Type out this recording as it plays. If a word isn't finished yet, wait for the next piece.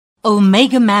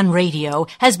Omegaman Radio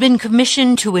has been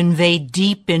commissioned to invade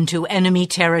deep into enemy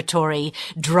territory,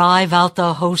 drive out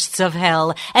the hosts of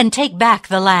hell, and take back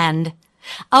the land.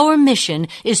 Our mission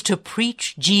is to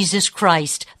preach Jesus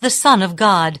Christ, the Son of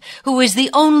God, who is the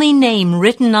only name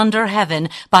written under heaven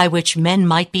by which men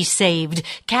might be saved,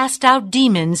 cast out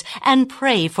demons, and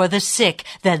pray for the sick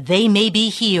that they may be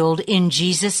healed in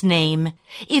Jesus' name.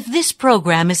 If this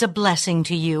program is a blessing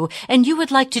to you and you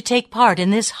would like to take part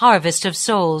in this harvest of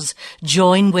souls,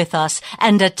 join with us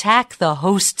and attack the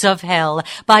hosts of hell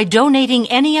by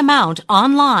donating any amount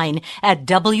online at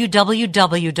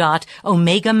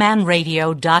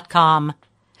www.omegamanradio.com.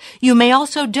 You may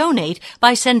also donate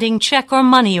by sending check or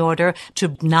money order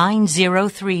to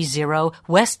 9030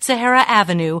 West Sahara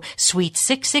Avenue, Suite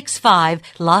 665,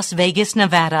 Las Vegas,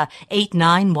 Nevada,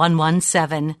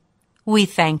 89117. We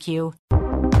thank you.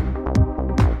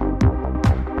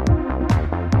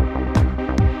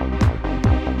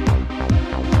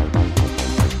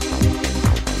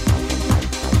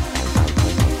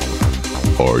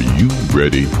 Are you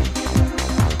ready?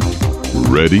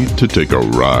 Ready to take a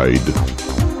ride?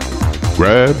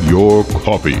 Grab your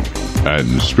coffee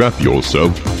and strap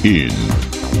yourself in,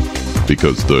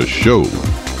 because the show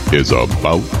is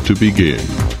about to begin.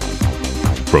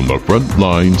 From the front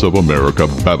lines of America,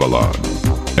 Babylon,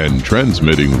 and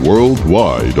transmitting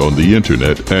worldwide on the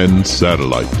internet and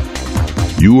satellite,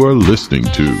 you are listening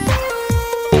to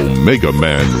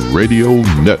Omegaman Radio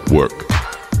Network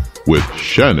with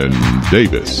Shannon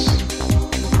Davis.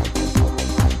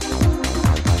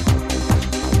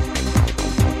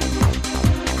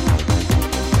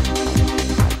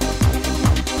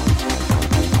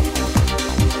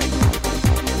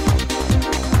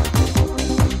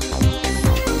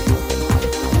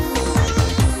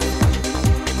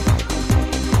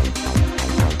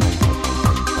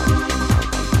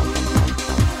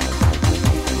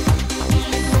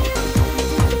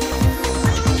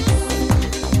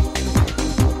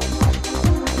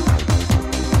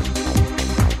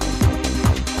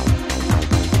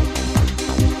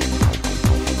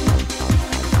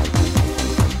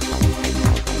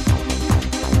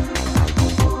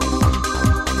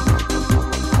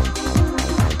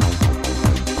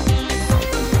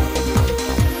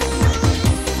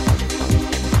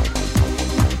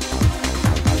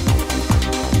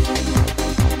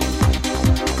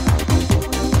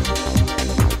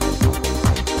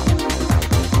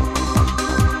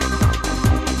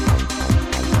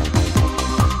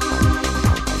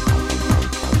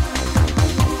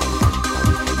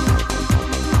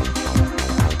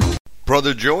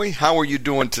 Brother Joey, how are you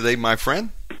doing today, my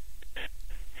friend?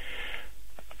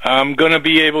 I'm going to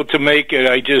be able to make it.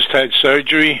 I just had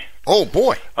surgery. Oh,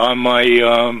 boy. On my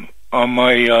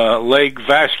leg,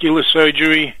 vascular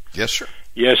surgery. Yes, sir.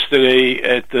 Yesterday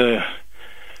at the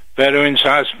Veterans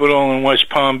Hospital in West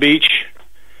Palm Beach.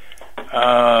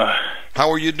 How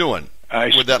are you doing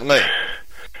with that leg?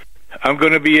 I'm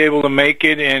going to be able to make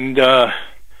it, and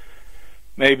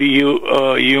maybe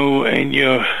you and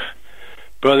your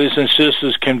brothers and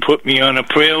sisters can put me on a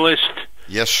prayer list.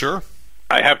 Yes, sir.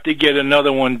 I have to get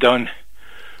another one done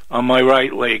on my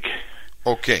right leg.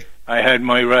 Okay. I had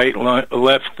my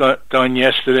left done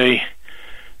yesterday,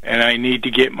 and I need to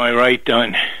get my right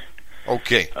done.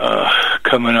 Okay.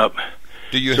 Coming up.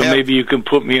 Maybe you can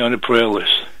put me on the prayer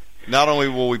list. Not only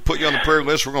will we put you on the prayer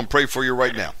list, we're going to pray for you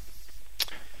right now.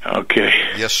 Okay.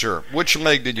 Yes, sir. Which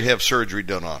leg did you have surgery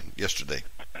done on yesterday?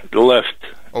 The left.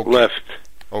 Okay. Left.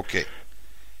 Okay.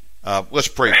 Let's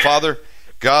pray. Father,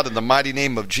 God, in the mighty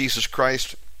name of Jesus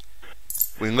Christ,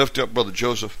 we lift up Brother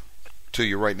Joseph to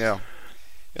you right now,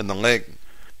 in the leg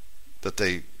that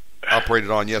they operated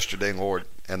on yesterday, Lord,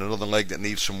 and another leg that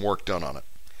needs some work done on it.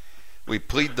 We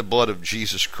plead the blood of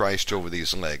Jesus Christ over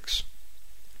these legs.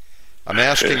 I'm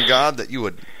asking, God, that you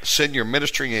would send your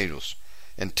ministering angels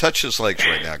and touch his legs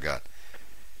right now, God.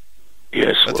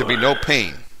 Yes, Let there be no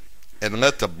pain, and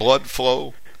let the blood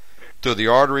flow through the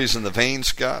arteries and the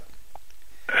veins, God.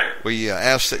 We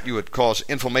ask that you would cause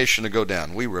inflammation to go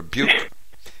down. We rebuke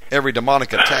every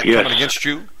demonic attack coming against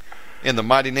you in the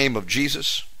mighty name of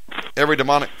Jesus. Every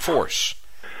demonic force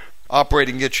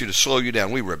operating against you to slow you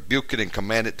down, we rebuke it and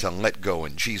command it to let go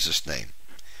in Jesus' name.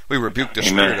 We rebuke the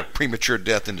spirit of premature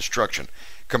death and destruction.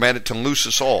 Command it to loose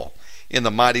us all in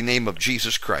the mighty name of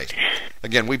Jesus Christ.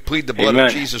 Again, we plead the blood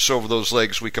of Jesus over those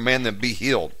legs. We command them be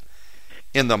healed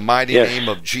in the mighty name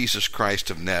of Jesus Christ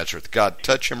of Nazareth. God,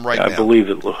 touch him right now. I believe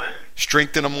it, Lord.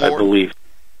 Strengthen him, Lord. I believe.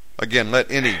 Again, let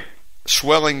any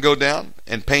swelling go down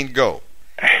and pain go.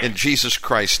 In Jesus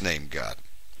Christ's name, God.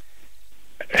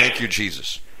 Thank you,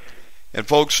 Jesus. And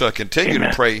folks, continue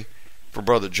to pray for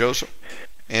Brother Joseph.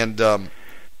 And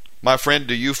My friend,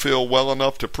 do you feel well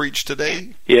enough to preach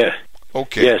today? Yeah.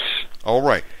 Okay. Yes. All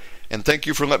right. And thank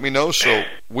you for letting me know. So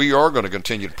we are going to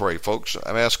continue to pray, folks.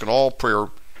 I'm asking all prayer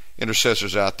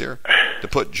intercessors out there to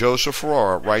put Joseph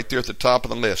Ferrara right there at the top of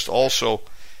the list. Also,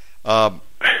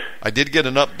 I did get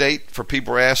an update for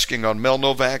people asking on Mel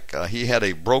Novak. He had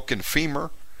a broken femur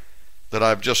that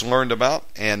I've just learned about,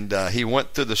 and he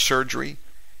went through the surgery,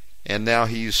 and now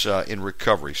he's in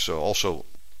recovery. So also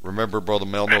remember Brother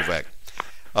Mel Novak.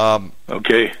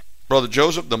 Okay. Brother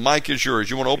Joseph, the mic is yours.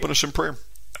 You want to open us in prayer?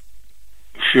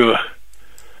 Sure.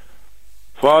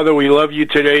 Father, we love you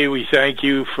today. We thank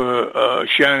you for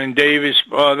Shannon Davis,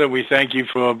 Father. We thank you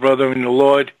for our brother in the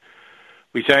Lord.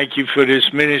 We thank you for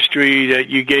this ministry that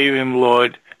you gave him,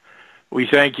 Lord. We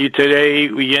thank you today.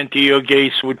 We enter your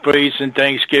gates with praise and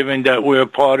thanksgiving that we're a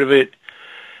part of it.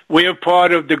 We're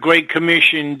part of the Great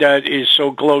Commission that is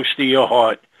so close to your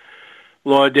heart.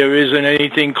 Lord, there isn't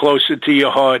anything closer to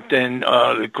your heart than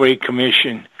the Great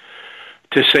Commission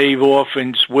to save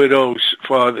orphans, widows,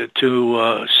 Father,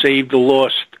 to save the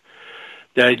lost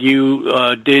that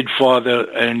you did, Father,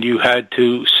 and you had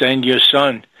to send your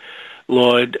Son,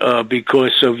 Lord,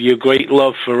 because of your great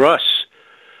love for us,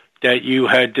 that you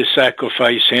had to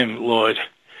sacrifice him, Lord.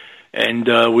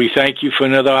 And we thank you for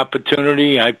another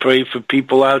opportunity. I pray for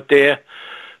people out there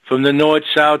from the north,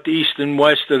 south, east, and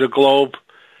west of the globe,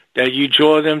 that you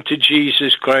draw them to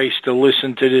Jesus Christ to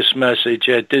listen to this message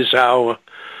at this hour,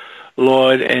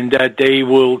 Lord, and that they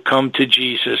will come to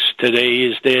Jesus. Today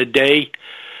is their day.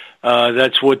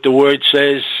 That's what the Word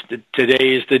says.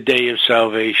 Today is the day of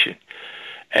salvation.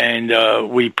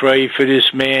 And we pray for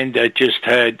this man that just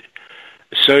had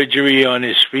surgery on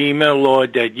his femur,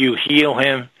 Lord, that you heal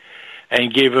him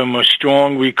and give him a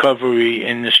strong recovery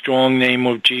in the strong name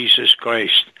of Jesus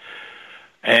Christ.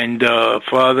 And,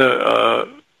 Father,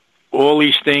 all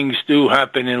these things do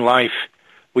happen in life.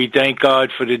 We thank God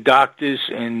for the doctors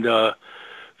and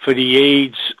for the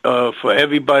aides, for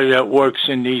everybody that works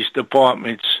in these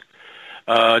departments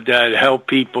that help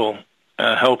people,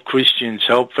 help Christians,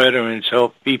 help veterans,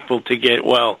 help people to get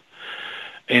well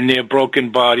in their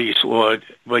broken bodies, Lord.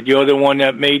 But you're the one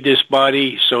that made this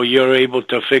body, so you're able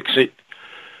to fix it.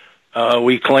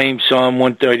 We claim Psalm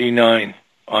 139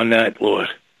 on that, Lord.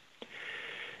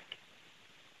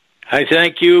 I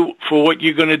thank you for what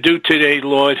you're going to do today,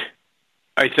 Lord.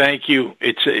 I thank you.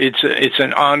 It's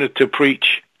an honor to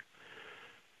preach.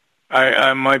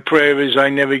 My prayer is I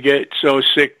never get so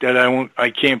sick that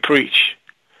I can't preach,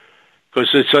 because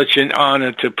it's such an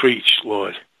honor to preach,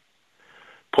 Lord.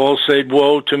 Paul said,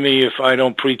 "Woe to me if I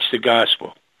don't preach the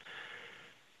gospel."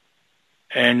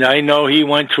 And I know he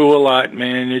went through a lot,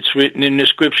 man. It's written in the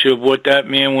scripture of what that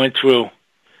man went through,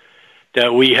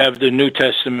 that we have the New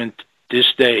Testament this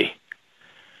day.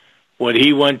 What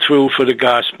he went through for the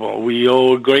gospel. We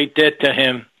owe a great debt to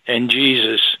him and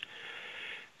Jesus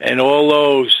and all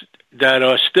those that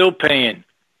are still paying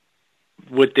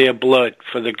with their blood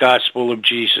for the gospel of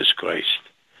Jesus Christ.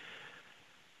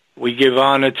 We give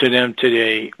honor to them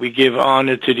today. We give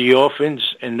honor to the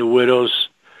orphans and the widows,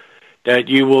 that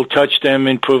you will touch them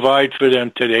and provide for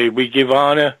them today. We give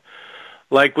honor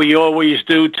like we always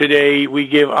do today. We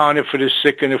give honor for the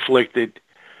sick and afflicted,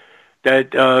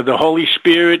 that the Holy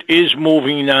Spirit is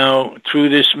moving now through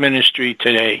this ministry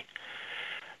today.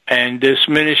 And this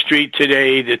ministry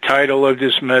today, the title of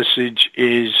this message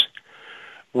is,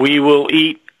 "We Will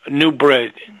Eat New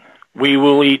Bread." We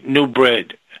will eat new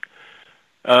bread.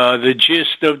 The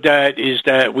gist of that is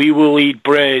that we will eat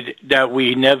bread that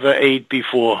we never ate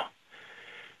before.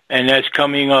 And that's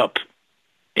coming up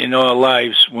in our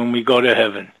lives when we go to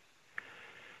heaven.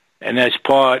 And that's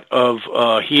part of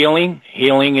healing.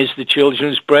 Healing is the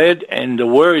children's bread, and the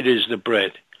Word is the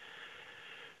bread.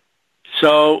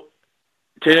 So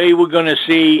today we're going to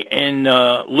see in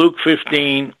Luke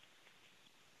 15,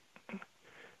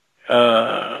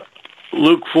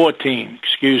 Luke 14.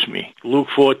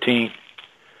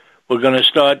 We're going to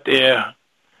start there.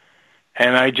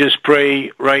 And I just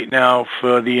pray right now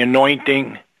for the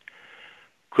anointing,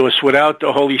 because without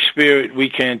the Holy Spirit, we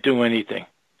can't do anything.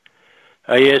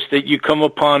 I ask that you come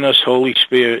upon us, Holy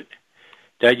Spirit,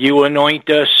 that you anoint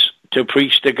us to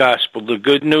preach the gospel, the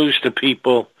good news to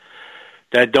people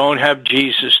that don't have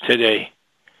Jesus today.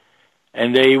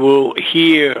 And they will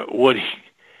hear what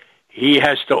he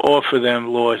has to offer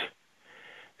them, Lord,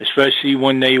 especially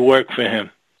when they work for him.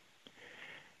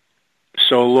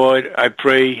 So, Lord, I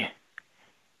pray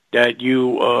that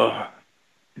you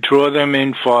draw them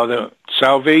in, Father.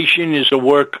 Salvation is a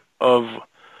work of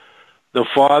the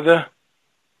Father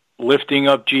lifting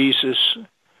up Jesus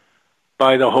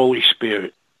by the Holy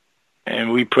Spirit.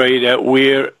 And we pray that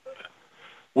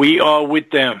we are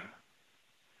with them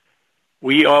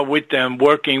We are with them,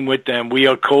 working with them. We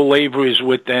are co-laborers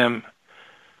with them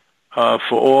for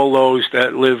all those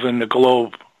that live in the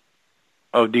globe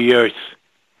of the earth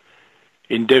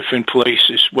in different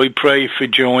places. We pray for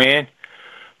Joanne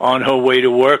on her way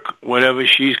to work, whatever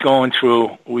she's going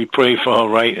through. We pray for her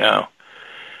right now,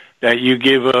 that you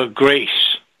give her grace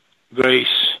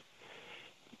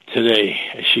today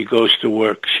as she goes to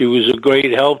work. She was a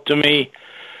great help to me.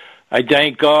 I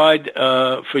thank God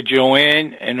for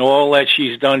Joanne and all that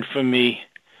she's done for me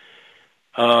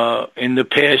in the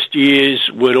past years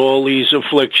with all these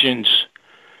afflictions,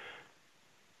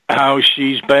 how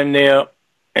she's been there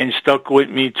and stuck with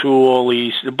me through all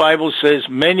these. The Bible says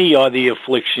many are the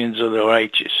afflictions of the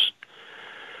righteous,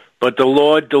 but the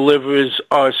Lord delivers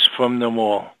us from them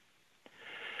all.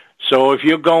 So if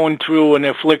you're going through an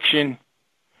affliction,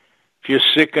 if you're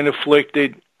sick and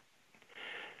afflicted,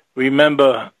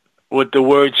 remember what the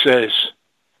Word says.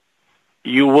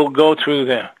 You will go through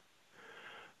them,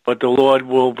 but the Lord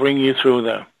will bring you through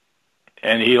them,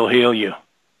 and He'll heal you.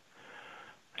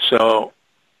 So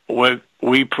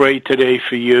we pray today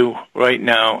for you right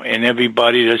now and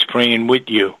everybody that's praying with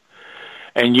you.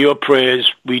 And your prayers,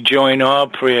 we join our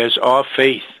prayers, our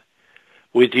faith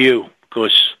with you,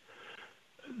 because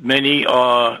many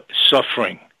are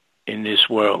suffering in this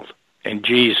world, and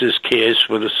Jesus cares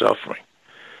for the suffering.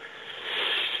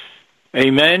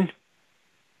 Amen.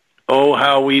 Oh,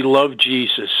 how we love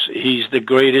Jesus. He's the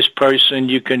greatest person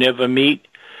you can ever meet,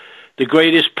 the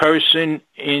greatest person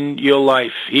in your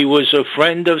life. He was a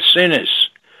friend of sinners,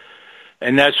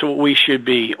 and that's what we should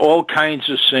be, all kinds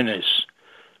of sinners,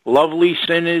 lovely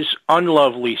sinners,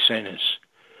 unlovely sinners.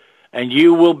 And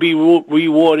you will be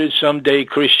rewarded someday,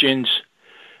 Christians.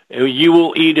 You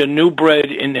will eat a new bread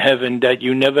in heaven that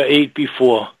you never ate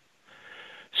before.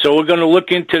 So we're going to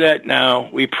look into that now.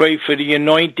 We pray for the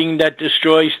anointing that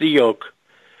destroys the yoke.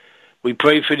 We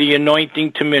pray for the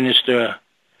anointing to minister.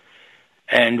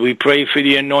 And we pray for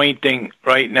the anointing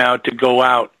right now to go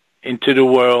out into the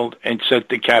world and set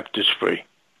the captives free.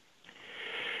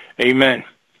 Amen.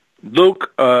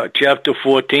 Luke chapter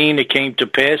 14, it came to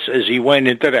pass as he went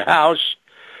into the house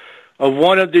of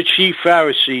one of the chief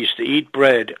Pharisees to eat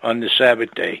bread on the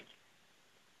Sabbath day,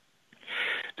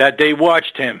 that they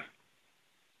watched him.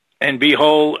 And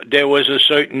behold, there was a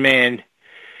certain man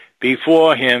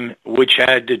before him which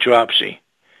had the dropsy.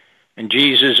 And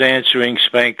Jesus answering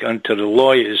spake unto the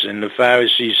lawyers and the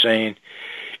Pharisees, saying,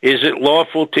 Is it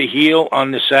lawful to heal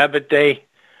on the Sabbath day?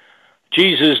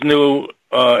 Jesus knew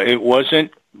it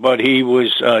wasn't, but he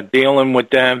was dealing with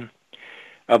them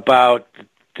about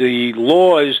the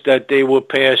laws that they were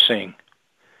passing.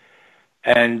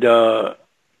 And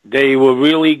they were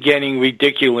really getting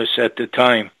ridiculous at the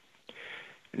time,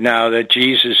 now that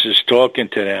Jesus is talking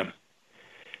to them.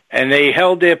 And they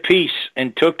held their peace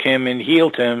and took him and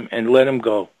healed him and let him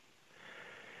go.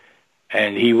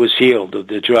 And he was healed of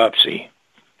the dropsy,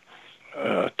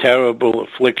 terrible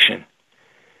affliction,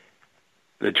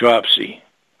 the dropsy.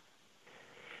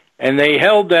 And they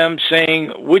held them,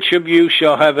 saying, Which of you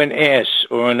shall have an ass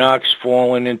or an ox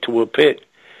fallen into a pit,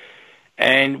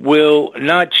 and will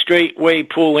not straightway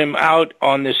pull him out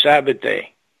on the Sabbath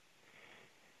day?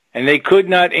 And they could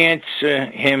not answer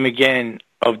him again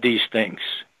of these things.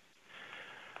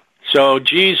 So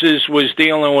Jesus was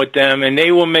dealing with them, and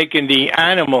they were making the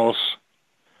animals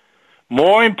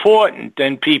more important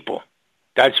than people.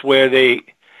 That's where they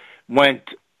went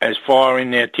as far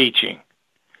in their teaching.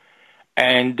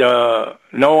 And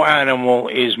no animal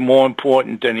is more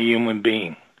important than a human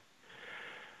being.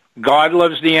 God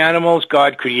loves the animals.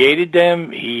 God created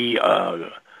them. He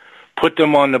put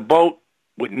them on the boat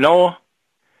with Noah,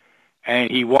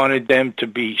 and he wanted them to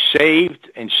be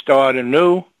saved and start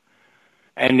anew.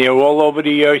 And they're all over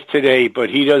the earth today, but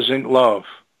he doesn't love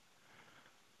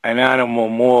an animal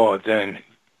more than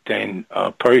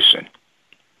a person.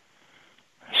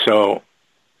 So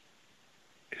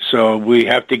we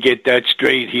have to get that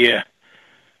straight here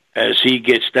as he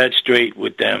gets that straight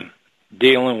with them,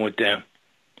 dealing with them.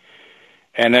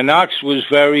 And an ox was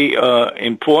very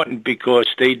important because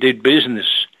they did business.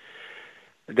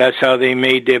 That's how they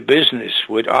made their business,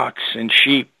 with ox and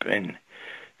sheep, and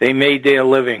they made their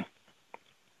living.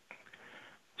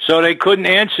 So they couldn't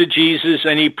answer Jesus,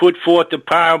 and he put forth the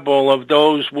parable of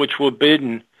those which were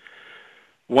bidden,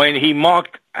 when he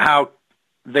marked how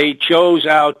they chose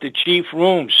out the chief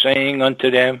rooms, saying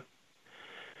unto them.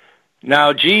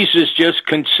 Now Jesus just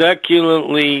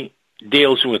consecutively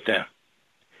deals with them,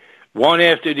 one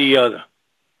after the other.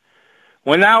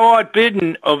 When thou art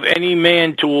bidden of any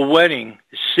man to a wedding,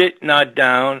 sit not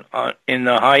down in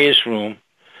the highest room,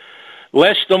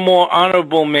 lest a more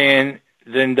honorable man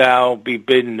than thou be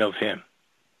bidden of him.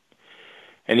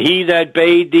 And he that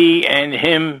bade thee and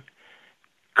him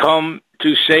come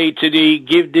to say to thee,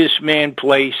 give this man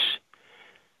place,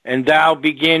 and thou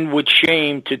begin with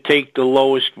shame to take the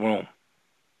lowest room.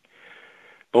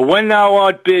 But when thou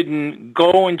art bidden,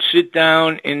 go and sit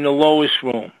down in the lowest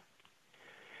room.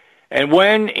 And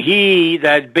when he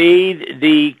that bade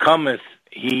thee cometh,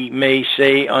 he may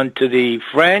say unto thee,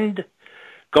 friend,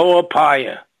 go up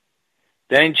higher.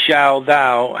 Then shalt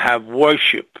thou have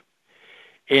worship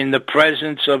in the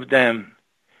presence of them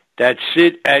that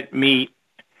sit at meat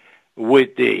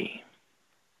with thee.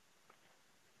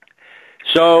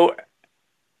 So,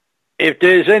 if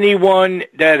there's anyone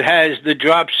that has the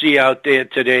dropsy out there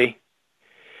today,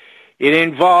 it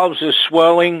involves a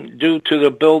swelling due to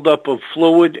the buildup of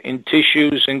fluid in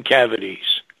tissues and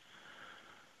cavities.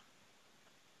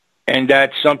 And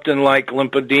that's something like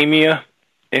lymphedema.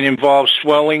 It involves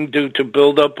swelling due to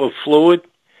buildup of fluid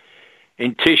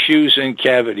in tissues and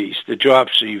cavities. The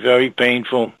dropsy, very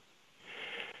painful.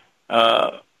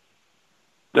 The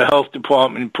health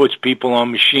department puts people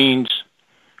on machines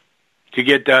to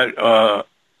get that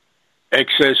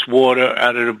excess water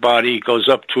out of the body. It goes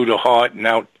up through the heart and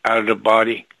out of the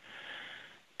body.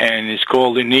 And it's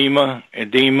called edema,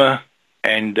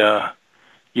 and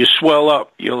you swell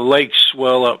up. Your legs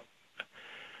swell up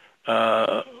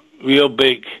real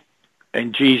big.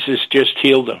 And Jesus just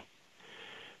healed them.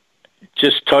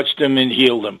 Just touched them and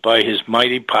healed them by his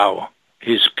mighty power,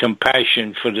 his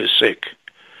compassion for the sick.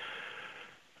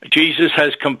 Jesus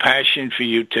has compassion for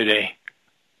you today,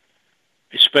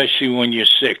 especially when you're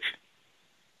sick.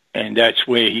 And that's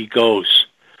where he goes,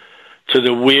 to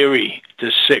the weary,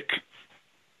 the sick.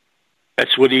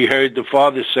 That's what he heard the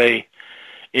Father say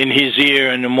in his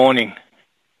ear in the morning.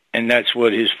 And that's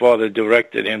what his Father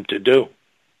directed him to do.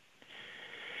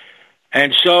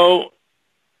 And so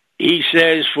he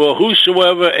says, for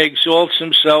whosoever exalts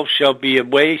himself shall be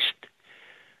abased,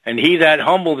 and he that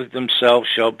humbleth himself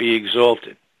shall be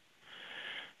exalted.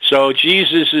 So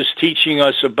Jesus is teaching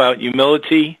us about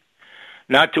humility,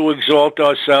 not to exalt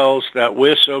ourselves, that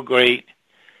we're so great.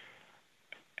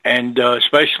 And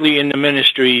especially in the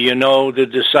ministry, you know, the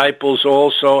disciples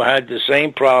also had the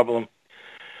same problem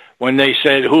when they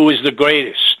said, who is the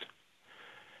greatest?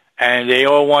 And they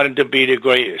all wanted to be the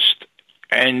greatest.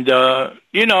 And,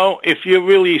 you know, if you're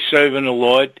really serving the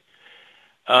Lord,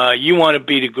 you want to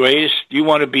be the greatest. You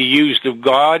want to be used of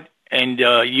God, and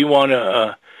you want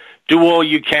to do all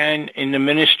you can in the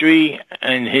ministry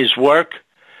and his work,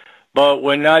 but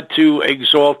we're not to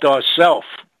exalt ourselves.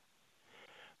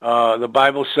 The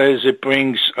Bible says it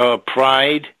brings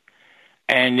pride,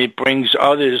 and it brings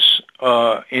others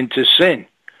into sin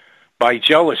by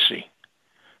jealousy.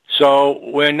 So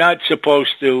we're not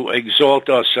supposed to exalt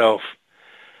ourselves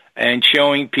and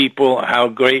showing people how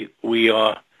great we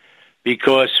are,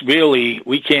 because really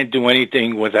we can't do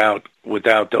anything without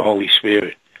the Holy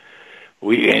Spirit.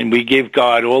 We give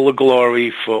God all the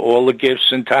glory for all the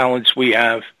gifts and talents we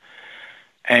have,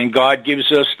 and God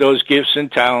gives us those gifts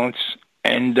and talents,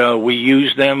 and we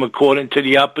use them according to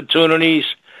the opportunities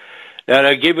that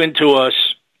are given to us.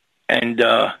 And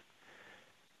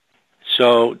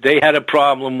so they had a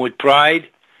problem with pride.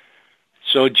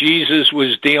 So Jesus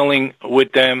was dealing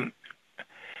with them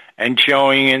and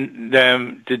showing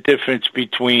them the difference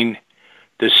between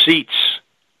the seats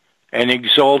and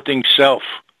exalting self.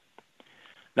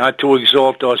 Not to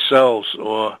exalt ourselves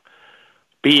or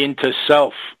be into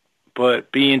self,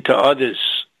 but be into others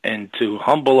and to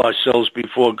humble ourselves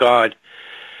before God.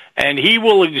 And he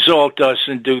will exalt us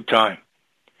in due time.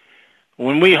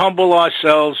 When we humble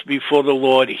ourselves before the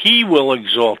Lord, he will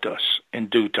exalt us in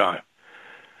due time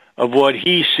of what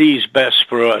he sees best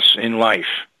for us in life.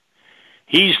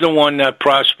 He's the one that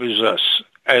prospers us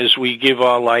as we give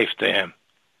our life to him.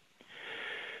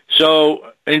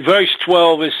 So in verse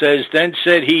 12 it says, then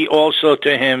said he also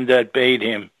to him that bade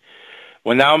him,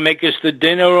 when thou makest a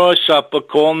dinner or a supper,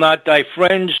 call not thy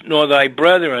friends nor thy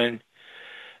brethren,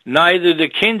 neither the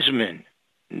kinsmen,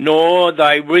 nor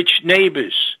thy rich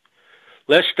neighbors,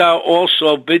 lest thou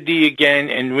also bid thee again,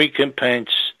 and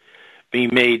recompense be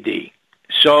made thee.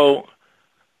 So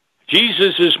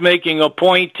Jesus is making a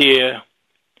point here,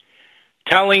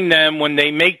 telling them when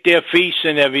they make their feasts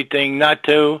and everything, not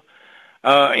to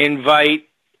invite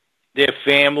their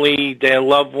family, their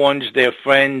loved ones, their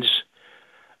friends,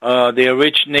 their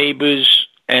rich neighbors,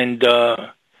 and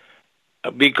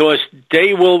because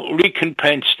they will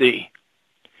recompense thee.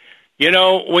 You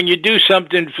know, when you do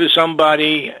something for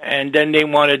somebody and then they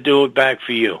want to do it back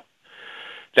for you,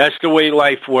 that's the way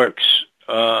life works.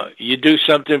 You do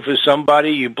something for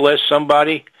somebody, you bless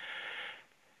somebody,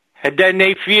 and then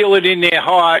they feel it in their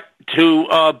heart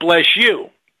to bless you.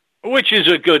 which is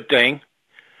a good thing.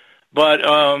 But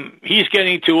he's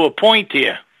getting to a point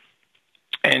here,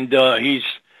 and he's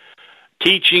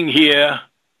teaching here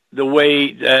the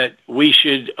way that we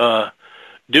should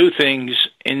do things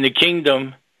in the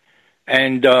kingdom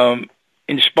and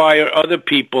inspire other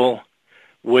people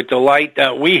with the light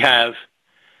that we have,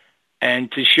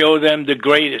 and to show them the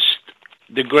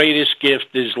greatest gift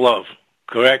is love,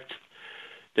 correct?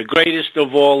 The greatest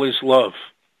of all is love.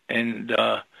 And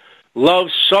love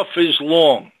suffers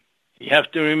long. You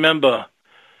have to remember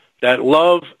that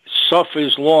love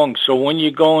suffers long. So when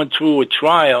you're going through a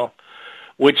trial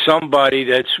with somebody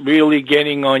that's really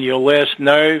getting on your last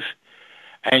nerve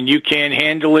and you can't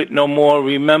handle it no more,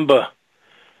 remember,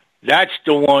 that's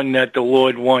the one that the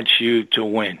Lord wants you to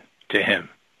win to him.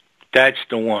 That's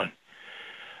the one.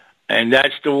 And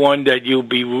that's the one that you'll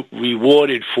be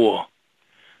rewarded for,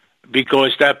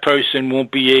 because that person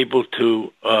won't be able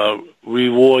to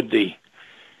reward thee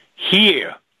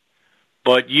here,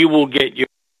 but you will get your,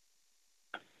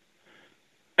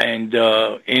 and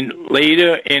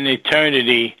later in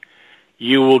eternity,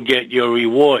 you will get your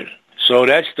reward. So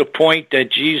that's the point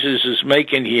that Jesus is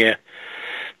making here.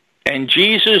 And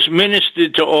Jesus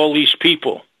ministered to all these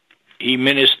people. He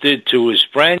ministered to his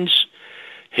friends,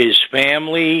 his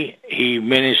family. He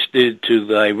ministered to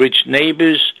thy rich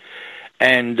neighbors,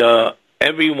 and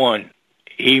everyone.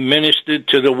 He ministered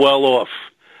to the well-off.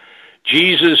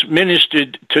 Jesus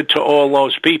ministered to all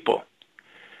those people.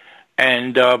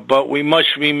 And but we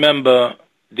must remember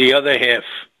the other half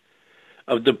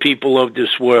of the people of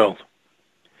this world.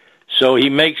 So he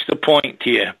makes the point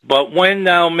here. But when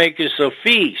thou makest a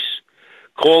feast,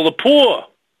 call the poor,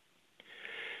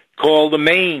 call the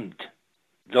maimed,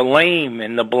 the lame,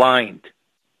 and the blind.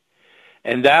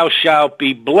 And thou shalt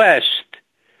be blessed,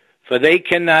 for they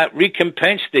cannot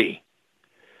recompense thee.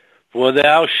 For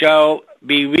thou shalt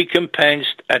be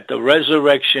recompensed at the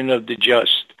resurrection of the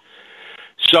just.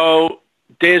 So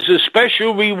there's a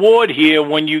special reward here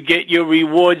when you get your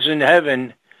rewards in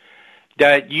heaven,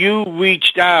 that you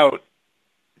reached out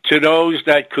to those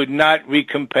that could not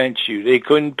recompense you. They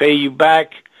couldn't pay you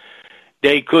back.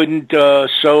 They couldn't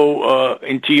sow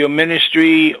into your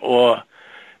ministry, or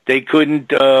they couldn't,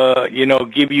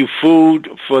 give you food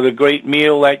for the great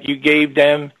meal that you gave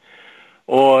them,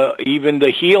 or even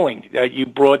the healing that you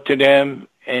brought to them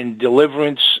and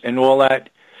deliverance and all that.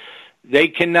 They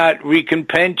cannot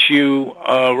recompense you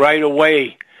right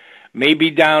away.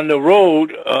 Maybe down the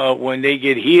road, when they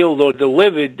get healed or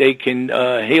delivered, they can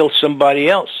heal somebody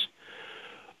else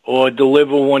or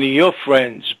deliver one of your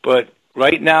friends. But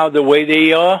right now, the way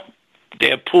they are,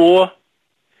 they're poor,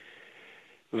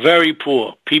 very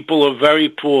poor. People are very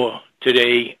poor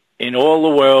today. In all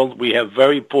the world, we have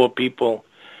very poor people,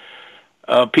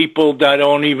 people that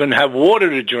don't even have water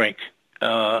to drink.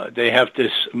 They have to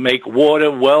make water,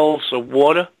 wells of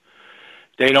water.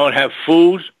 They don't have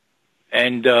food,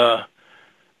 and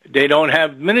they don't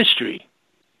have ministry.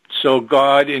 So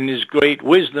God, in his great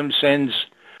wisdom, sends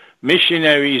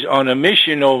missionaries on a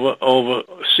mission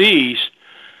overseas,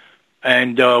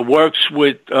 and works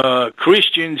with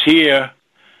Christians here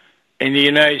in the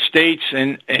United States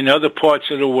and in other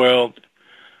parts of the world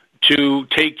to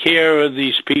take care of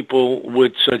these people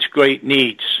with such great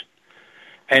needs.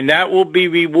 And that will be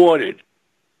rewarded.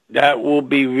 That will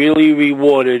be really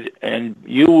rewarded, and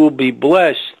you will be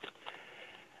blessed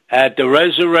at the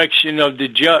resurrection of the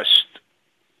just.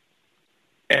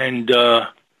 And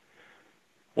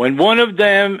when one of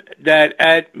them that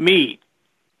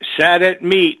sat at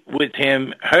meat with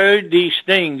him, heard these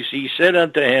things, he said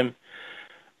unto him,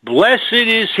 Blessed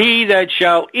is he that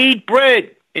shall eat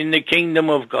bread in the kingdom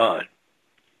of God.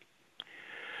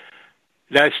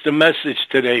 That's the message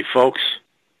today, folks.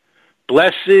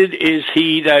 Blessed is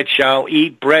he that shall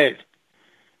eat bread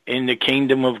in the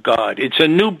kingdom of God. It's a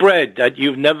new bread that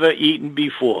you've never eaten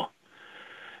before,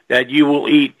 that you will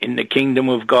eat in the kingdom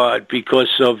of God,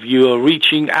 because of your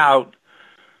reaching out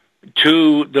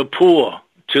to the poor,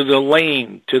 to the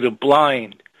lame, to the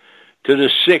blind, to the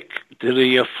sick, to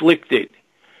the afflicted,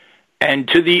 and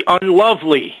to the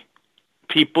unlovely,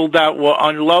 people that were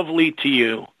unlovely to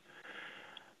you,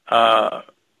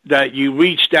 that you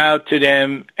reached out to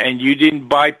them and you didn't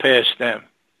bypass them.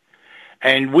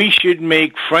 And we should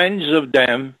make friends of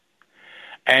them,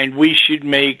 and we should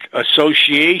make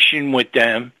association with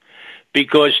them,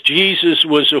 because Jesus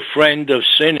was a friend of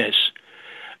sinners.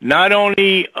 Not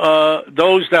only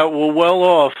those that were well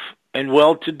off and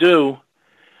well-to-do,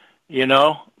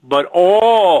 but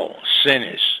all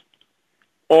sinners.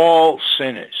 All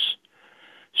sinners.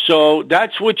 So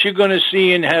that's what you're going to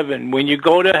see in heaven. When you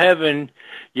go to heaven,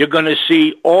 you're going to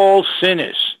see all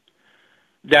sinners.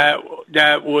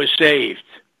 that were saved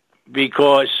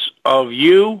because of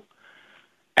you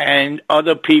and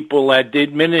other people that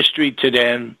did ministry to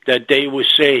them, that they were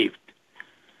saved.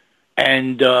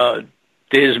 And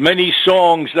there's many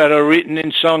songs that are written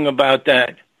and sung about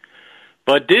that.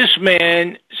 But this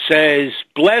man says,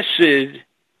 blessed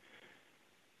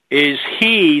is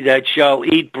he that shall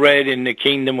eat bread in the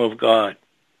kingdom of God.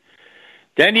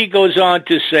 Then he goes on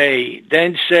to say,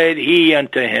 then said he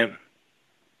unto him,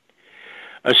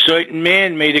 a certain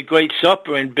man made a great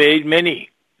supper and bade many.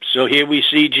 So here we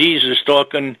see Jesus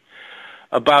talking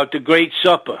about the great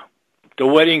supper, the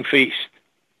wedding feast,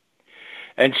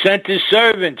 and sent his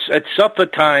servants at supper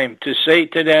time to say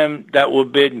to them that were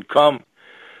bidden, come,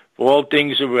 for all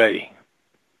things are ready.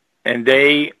 And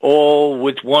they all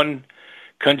with one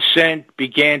consent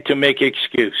began to make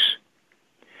excuse.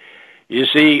 You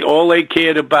see, all they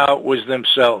cared about was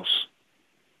themselves,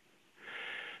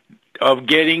 of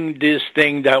getting this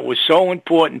thing that was so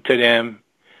important to them,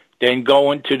 then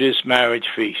going to this marriage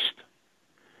feast.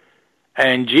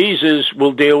 And Jesus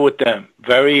will deal with them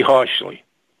very harshly.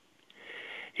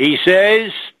 He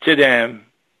says to them,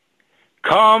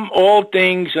 come, all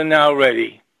things are now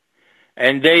ready.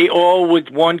 And they all with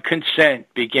one consent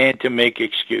began to make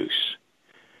excuses.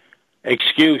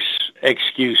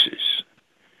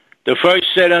 The first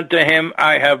said unto him,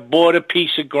 I have bought a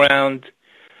piece of ground.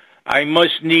 I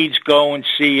must needs go and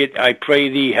see it. I pray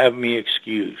thee, have me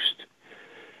excused.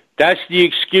 That's the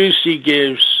excuse he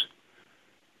gives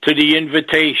to the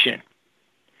invitation,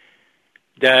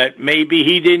 that maybe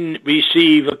he didn't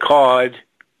receive a card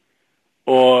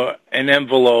or an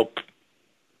envelope.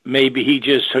 Maybe he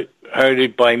just heard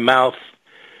it by mouth,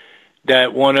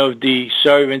 that one of the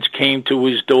servants came to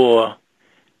his door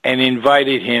and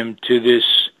invited him to this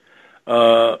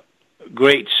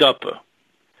great supper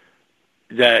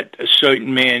that a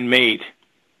certain man made.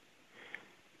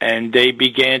 And they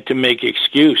began to make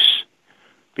excuse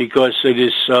because of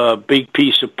this big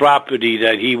piece of property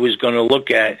that he was going to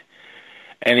look at,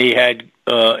 and he had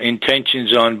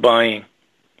intentions on buying.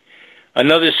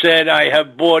 Another said, I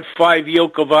have bought 5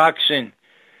 yoke of oxen,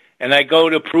 and I go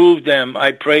to prove them.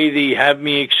 I pray thee, have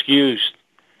me excused.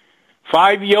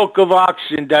 5 yoke of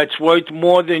oxen, that's worth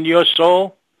more than your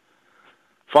soul?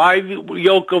 5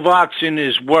 yoke of oxen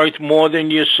is worth more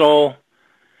than your soul,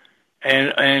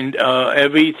 and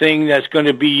everything that's going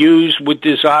to be used with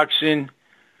this oxen,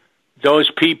 those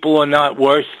people are not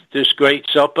worth this great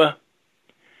supper,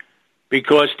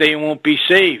 because they won't be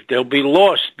saved. They'll be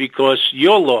lost because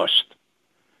you're lost.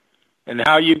 And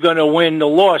how are you going to win the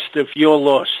lost if you're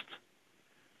lost?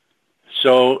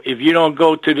 So if you don't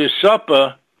go to the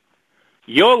supper,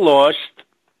 you're lost.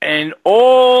 And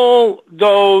all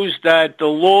those that the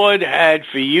Lord had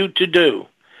for you to do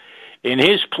in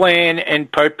his plan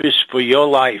and purpose for your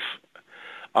life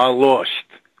are lost.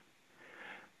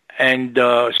 And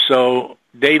so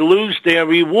they lose their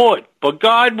reward. But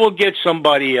God will get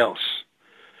somebody else.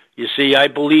 You see, I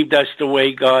believe that's the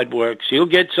way God works. He'll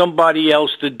get somebody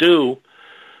else to do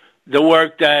the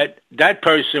work that that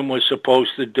person was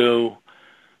supposed to do,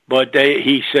 but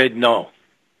he said no.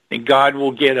 And God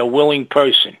will get a willing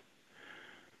person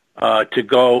to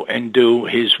go and do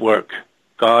his work.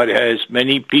 God has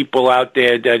many people out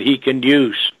there that he can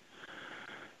use.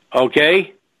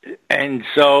 Okay? And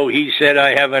so he said,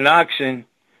 I have an oxen,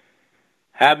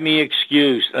 have me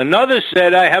excused. Another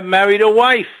said, I have married a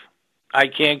wife, I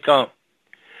can't come.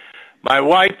 My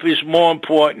wife is more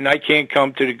important. I can't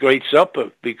come to the great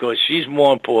supper because she's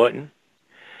more important.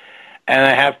 And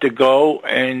I have to go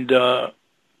and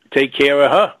take care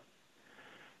of her.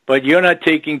 But you're not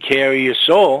taking care of your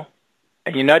soul,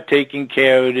 and you're not taking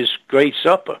care of this great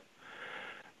supper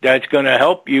that's going to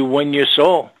help you win your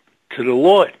soul to the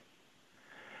Lord.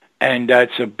 And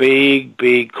that's a big,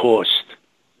 big cost.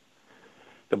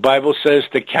 The Bible says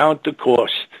to count the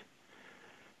cost.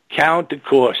 Count the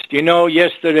cost. You know,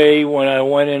 yesterday when I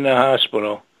went in the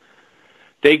hospital,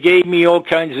 they gave me all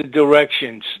kinds of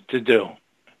directions to do.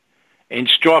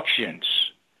 Instructions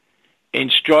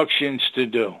to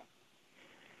do.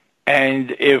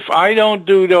 And if I don't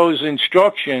do those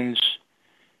instructions,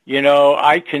 you know,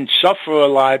 I can suffer a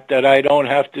lot that I don't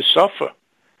have to suffer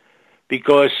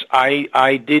because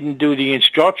I didn't do the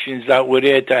instructions that were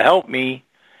there to help me.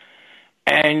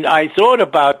 And I thought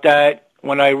about that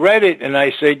when I read it, and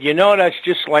I said, you know, that's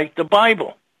just like the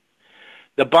Bible.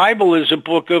 The Bible is a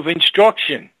book of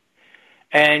instruction.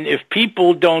 And if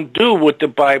people don't do what the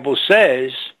Bible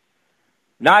says,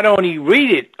 not only read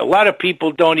it, a lot of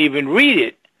people don't even read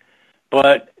it,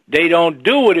 but they don't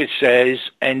do what it says,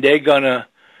 and they're going to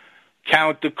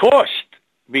count the cost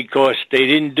because they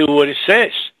didn't do what it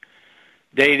says.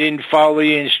 They didn't follow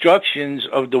the instructions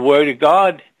of the Word of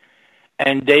God,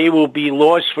 and they will be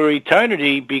lost for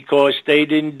eternity because they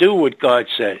didn't do what God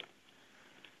said.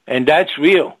 And that's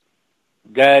real.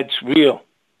 That's real.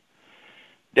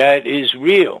 That is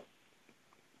real.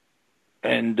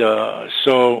 And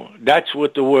so that's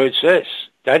what the Word says.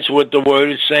 That's what the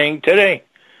Word is saying today,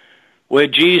 where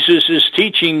Jesus is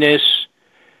teaching this,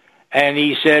 and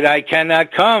he said, I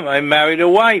cannot come. I married a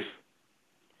wife.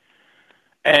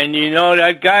 And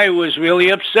that guy was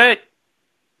really upset.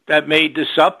 That made the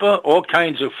supper, all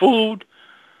kinds of food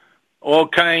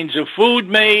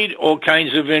made, all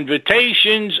kinds of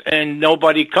invitations, and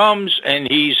nobody comes, and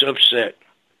he's upset.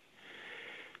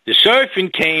 The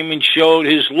servant came and showed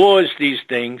his lords these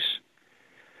things,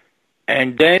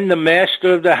 and then the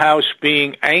master of the house,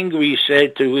 being angry,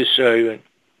 said to his servant,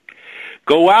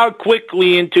 go out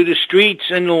quickly into the streets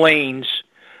and the lanes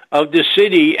of the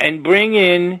city and bring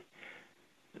in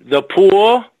the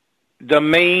poor, the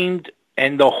maimed,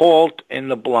 and the halt, and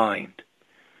the blind.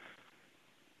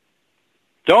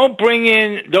 Don't bring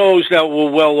in those that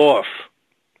were well off,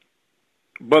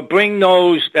 but bring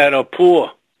those that are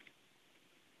poor.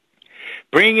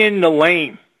 Bring in the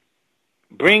lame.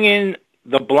 Bring in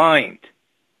the blind.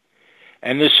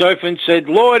 And the servant said,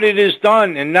 Lord, it is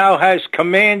done, and thou hast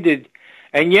commanded,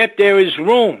 and yet there is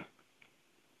room.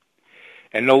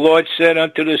 And the Lord said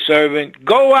unto the servant,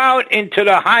 go out into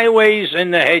the highways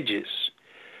and the hedges,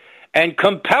 and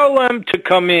compel them to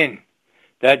come in,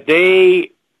 that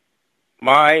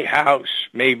my house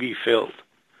may be filled.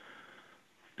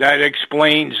 That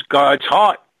explains God's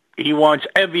heart. He wants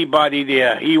everybody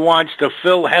there. He wants to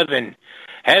fill heaven.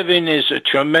 Heaven is a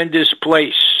tremendous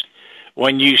place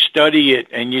when you study it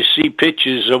and you see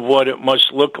pictures of what it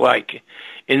must look like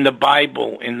in the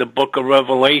Bible, in the book of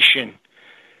Revelation.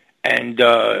 And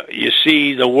you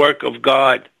see the work of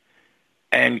God.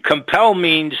 And compel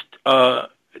means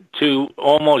to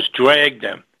almost drag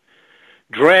them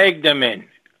in.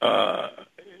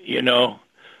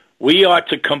 We are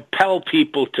to compel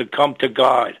people to come to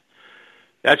God.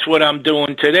 That's what I'm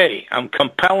doing today. I'm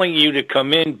compelling you to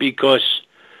come in because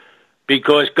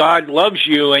God loves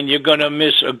you, and you're going to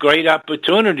miss a great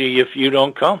opportunity if you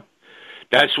don't come.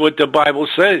 That's what the Bible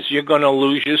says. You're going to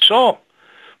lose your soul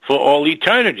for all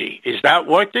eternity. Is that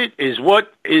worth it? Is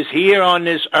what is here on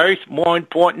this earth more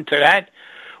important to that?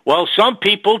 Well, some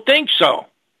people think so.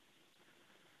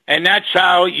 And that's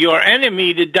how your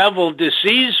enemy, the devil,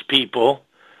 deceives people,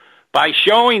 by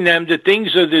showing them the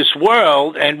things of this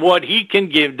world and what he can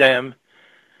give them,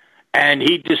 and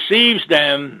he deceives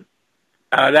them.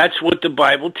 That's what the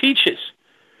Bible teaches.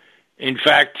 In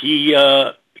fact, he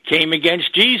came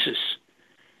against Jesus,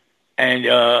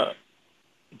 and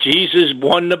Jesus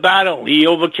won the battle. He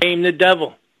overcame the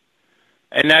devil,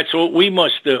 and that's what we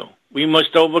must do. We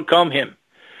must overcome him,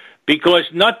 because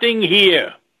nothing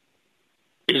here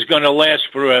is going to last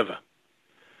forever.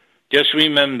 Just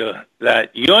remember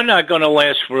that you're not going to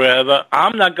last forever.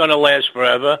 I'm not going to last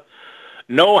forever.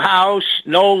 No house,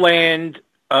 no land,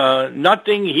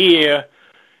 nothing here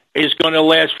is going to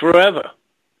last forever.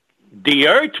 The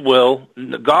earth will.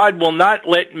 God will not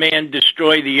let man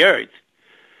destroy the earth.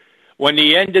 When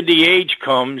the end of the age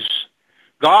comes,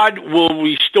 God will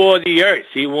restore the earth.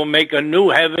 He will make a new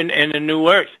heaven and a new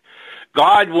earth.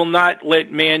 God will not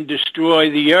let man destroy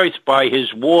the earth by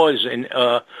his wars and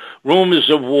rumors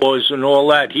of wars and all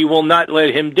that. He will not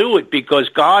let him do it, because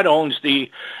God owns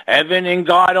the heaven and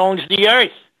God owns the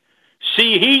earth.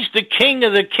 See, he's the king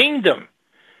of the kingdom.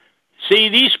 See,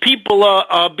 these people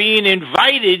are being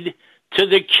invited to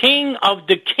the king of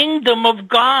the kingdom of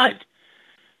God.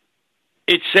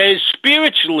 It says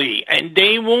spiritually, and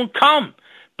they won't come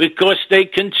because they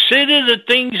consider the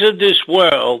things of this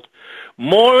world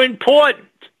more important.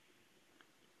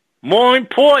 More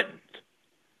important.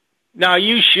 Now,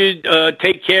 you should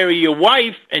take care of your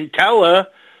wife and tell her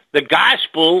the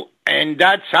gospel, and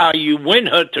that's how you win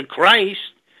her to Christ.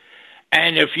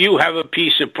 And if you have a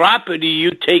piece of property,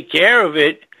 you take care of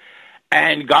it,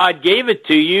 and God gave it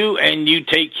to you, and you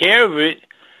take care of it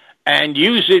and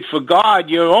use it for God.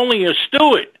 You're only a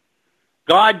steward.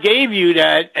 God gave you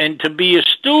that, and to be a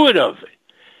steward of it.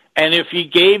 And if he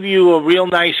gave you a real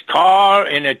nice car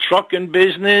and a trucking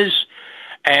business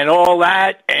and all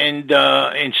that, and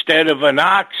instead of an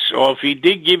ox, or if he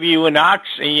did give you an ox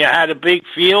and you had a big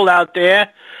field out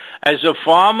there as a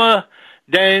farmer,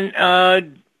 then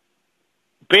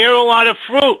bear a lot of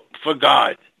fruit for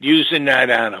God using that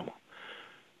animal.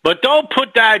 But don't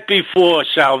put that before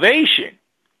salvation.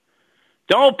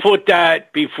 Don't put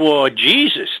that before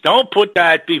Jesus. Don't put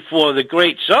that before the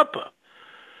great supper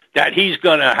that he's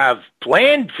going to have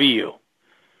planned for you.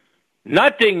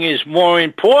 Nothing is more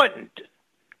important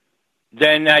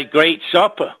than that great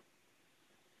supper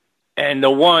and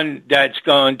the one that's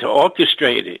going to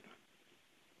orchestrate it.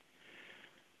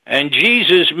 And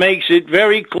Jesus makes it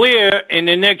very clear in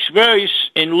the next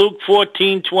verse, in Luke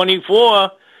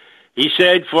 14:24, he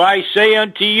said, "For I say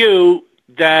unto you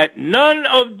that none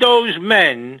of those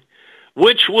men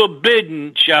which were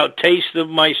bidden shall taste of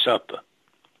my supper."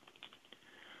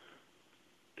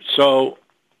 So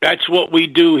that's what we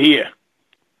do here.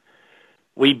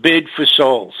 We bid for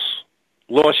souls,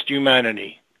 lost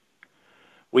humanity.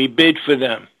 We bid for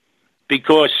them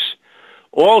because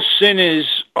all sinners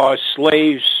are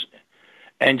slaves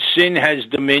and sin has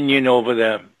dominion over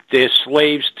them. They're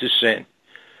slaves to sin.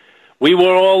 We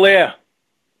were all there.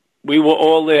 We were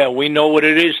all there. We know what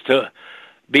it is to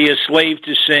be a slave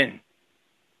to sin.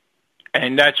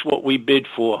 And that's what we bid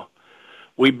for.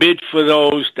 We bid for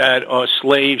those that are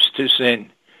slaves to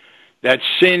sin, that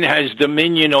sin has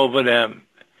dominion over them.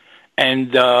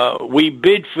 And we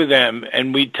bid for them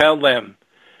and we tell them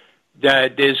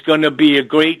that there's going to be a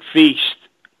great feast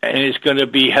and it's going to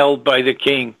be held by the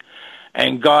King.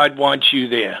 And God wants you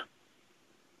there.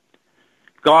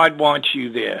 God wants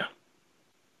you there.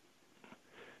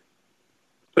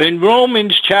 In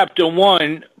Romans chapter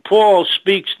 1, Paul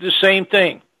speaks the same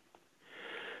thing.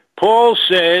 Paul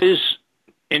says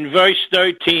in verse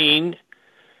 13,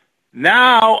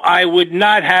 "Now I would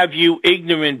not have you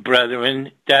ignorant,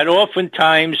 brethren, that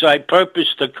oftentimes I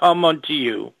purposed to come unto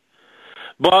you,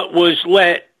 but was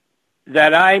let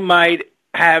that I might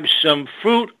have some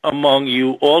fruit among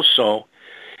you also,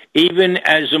 even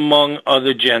as among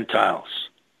other Gentiles.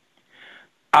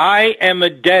 I am a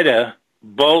debtor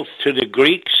both to the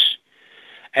Greeks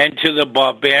and to the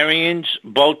barbarians,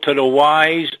 both to the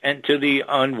wise and to the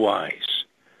unwise.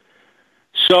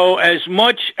 So as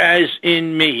much as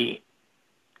in me,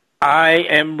 I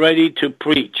am ready to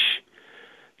preach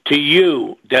to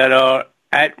you that are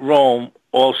at Rome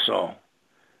also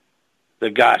the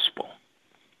gospel."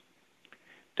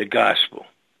 The gospel.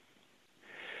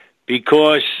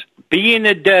 Because being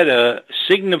a debtor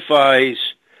signifies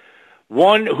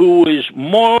one who is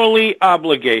morally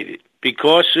obligated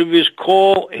because of his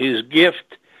call, his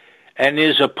gift, and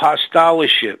his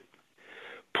apostoleship.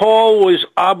 Paul was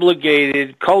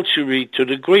obligated culturally to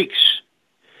the Greeks.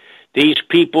 These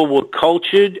people were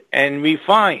cultured and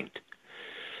refined.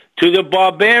 To the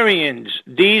barbarians,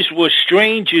 these were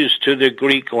strangers to the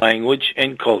Greek language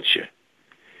and culture.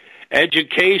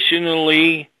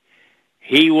 Educationally,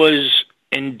 he was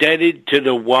indebted to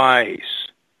the wise.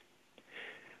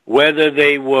 Whether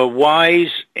they were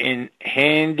wise in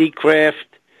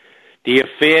handicraft, the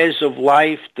affairs of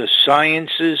life, the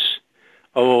sciences,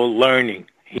 or learning.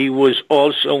 He was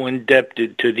also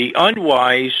indebted to the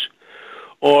unwise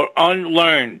or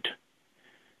unlearned.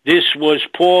 This was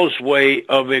Paul's way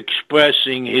of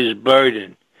expressing his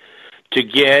burden to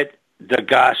get the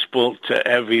gospel to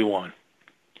everyone.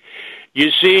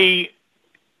 You see,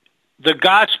 the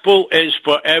gospel is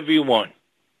for everyone.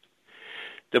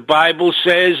 The Bible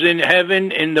says in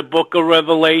heaven, in the book of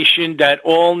Revelation, that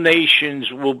all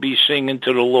nations will be singing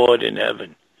to the Lord in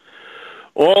heaven.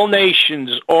 All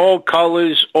nations, all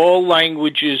colors, all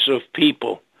languages of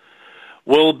people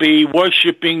will be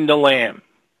worshiping the Lamb.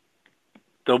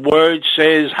 The word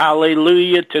says,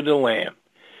 hallelujah to the Lamb.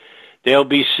 They'll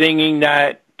be singing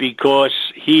that because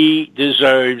he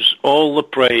deserves all the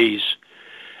praise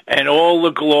and all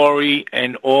the glory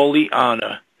and all the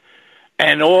honor.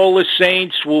 And all the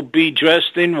saints will be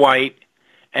dressed in white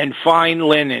and fine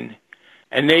linen,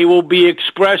 and they will be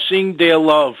expressing their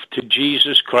love to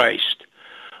Jesus Christ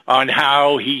on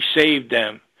how he saved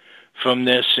them from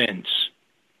their sins.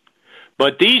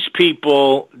 But these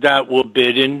people that were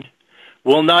bidden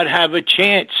will not have a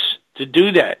chance to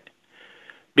do that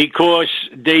because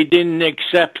they didn't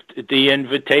accept the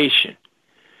invitation.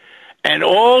 And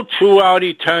all throughout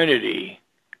eternity,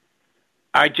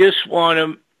 I just want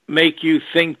to make you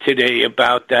think today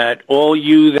about that, all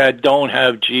you that don't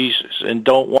have Jesus and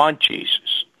don't want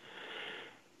Jesus.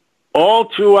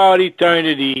 All throughout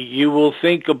eternity, you will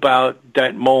think about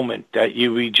that moment that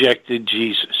you rejected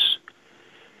Jesus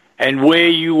and where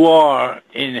you are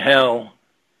in hell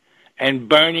and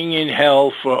burning in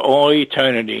hell for all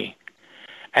eternity.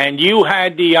 And you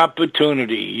had the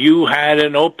opportunity. You had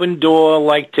an open door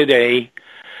like today,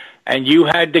 and you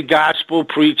had the gospel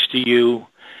preached to you,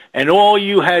 and all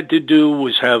you had to do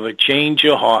was have a change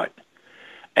of heart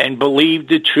and believe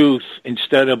the truth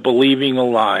instead of believing a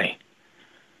lie.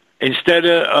 Instead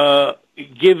of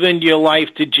giving your life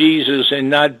to Jesus and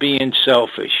not being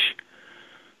selfish.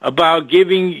 About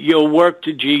giving your work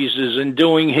to Jesus and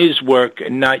doing his work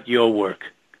and not your work.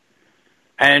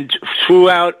 And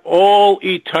throughout all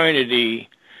eternity,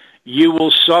 you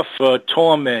will suffer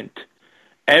torment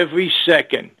every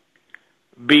second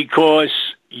because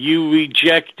you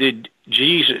rejected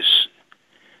Jesus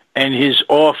and his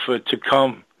offer to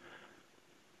come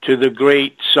to the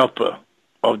great supper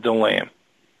of the Lamb.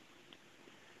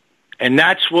 And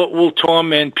that's what will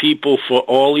torment people for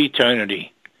all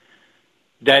eternity.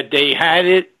 That they had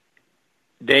it,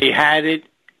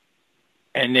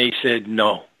 and they said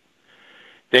no.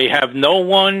 They have no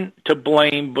one to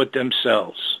blame but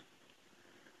themselves.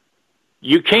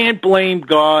 You can't blame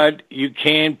God. You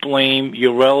can't blame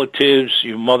your relatives,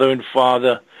 your mother and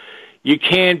father. You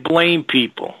can't blame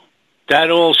people. That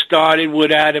all started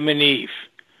with Adam and Eve.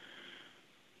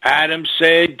 Adam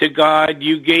said to God,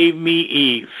 "You gave me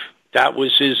Eve." That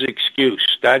was his excuse.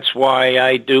 That's why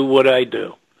I do what I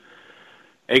do.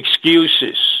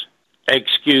 Excuses,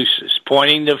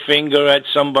 pointing the finger at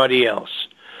somebody else.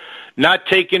 Not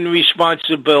taking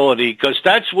responsibility, because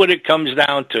that's what it comes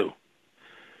down to.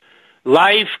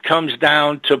 Life comes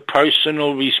down to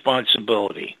personal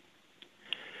responsibility.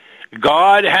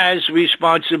 God has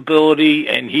responsibility,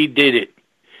 and he did it.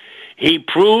 He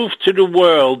proved to the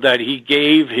world that he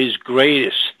gave his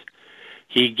greatest.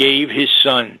 He gave his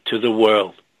son to the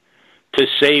world to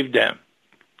save them.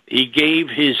 He gave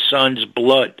his son's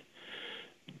blood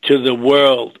to the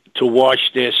world to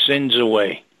wash their sins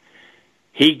away.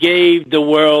 He gave the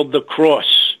world the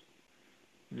cross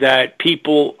that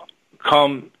people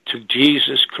come to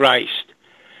Jesus Christ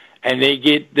and they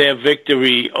get their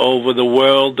victory over the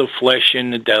world, the flesh,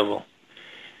 and the devil.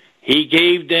 He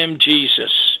gave them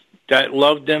Jesus that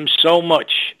loved them so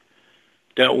much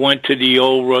that went to the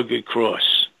old rugged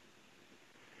cross.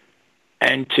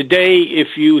 And today,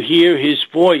 if you hear his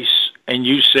voice and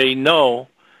you say no,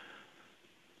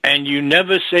 and you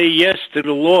never say yes to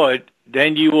the Lord,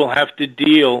 then you will have to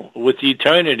deal with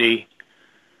eternity,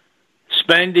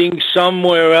 spending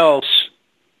somewhere else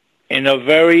in a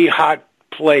very hot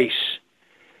place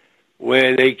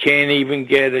where they can't even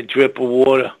get a drip of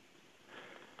water.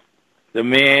 The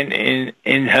man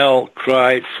in hell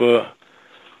cried for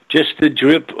just a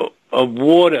drip of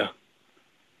water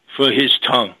for his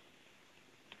tongue.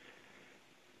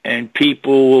 And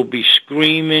people will be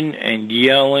screaming and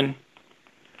yelling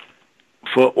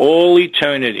for all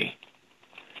eternity.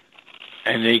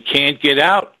 And they can't get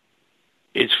out.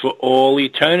 It's for all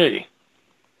eternity.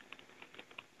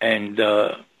 And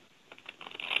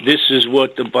this is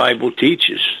what the Bible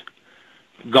teaches.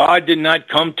 God did not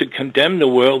come to condemn the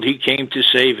world. He came to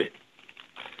save it.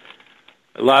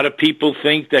 A lot of people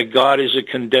think that God is a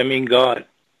condemning God.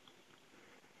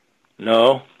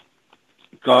 No.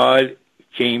 God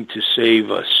came to save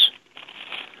us.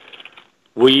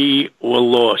 We were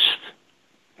lost.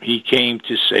 He came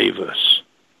to save us.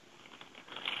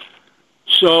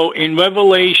 So in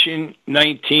Revelation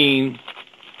 19,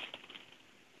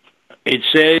 it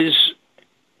says,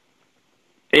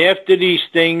 "After these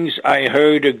things I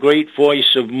heard a great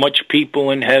voice of much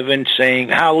people in heaven saying,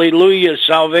 Hallelujah,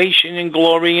 salvation and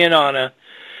glory and honor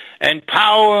and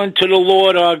power unto the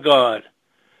Lord our God.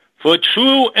 For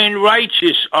true and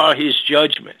righteous are his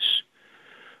judgments.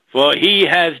 For he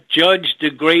hath judged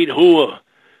the great whore,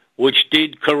 which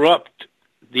did corrupt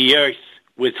the earth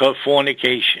with her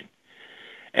fornication,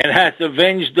 and hath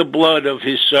avenged the blood of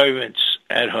his servants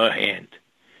at her hand.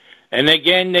 And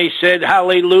again they said,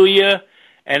 Hallelujah,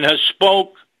 and her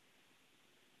smoke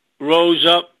rose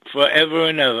up forever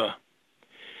and ever.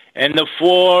 And the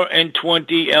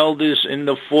 24 elders and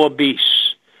the 4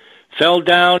 beasts fell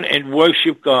down and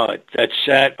worshiped God that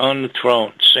sat on the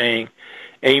throne, saying,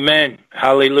 Amen,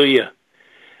 hallelujah.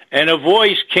 And a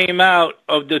voice came out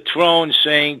of the throne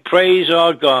saying, Praise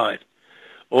our God,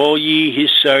 all ye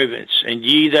his servants, and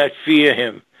ye that fear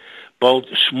him, both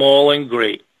small and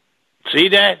great. See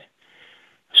that?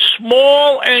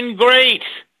 Small and great.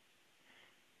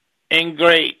 And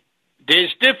great.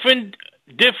 There's different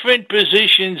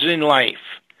positions in life.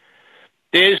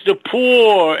 There's the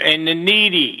poor and the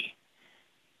needy,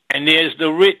 and there's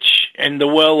the rich and the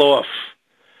well-off.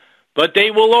 But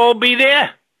they will all be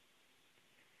there.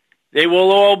 They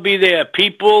will all be there.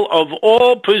 People of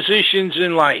all positions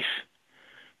in life,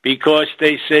 because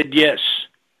they said yes.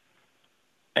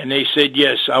 And they said,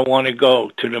 yes, I want to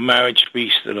go to the marriage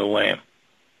feast of the Lamb.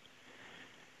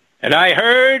 And I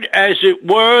heard, as it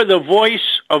were, the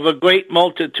voice of a great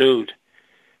multitude,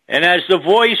 and as the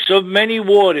voice of many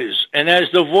waters, and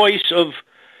as the voice of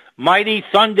mighty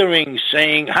thunderings,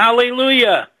 saying,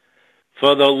 Hallelujah,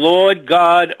 for the Lord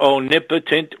God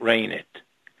omnipotent reigneth.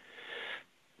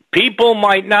 People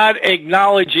might not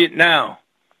acknowledge it now,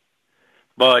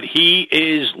 but he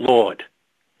is Lord.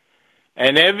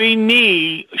 and every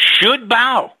knee should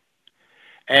bow,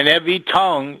 and every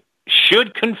tongue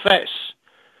should confess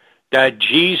that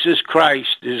Jesus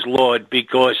Christ is Lord,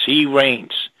 because he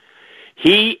reigns.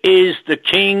 He is the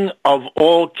King of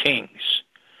all kings.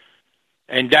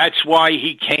 And that's why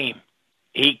he came.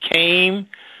 He came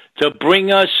to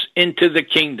bring us into the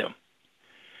kingdom.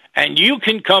 And you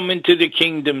can come into the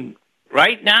kingdom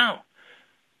right now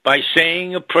by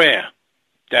saying a prayer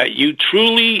that you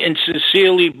truly and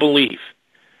sincerely believe.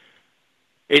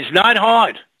 It's not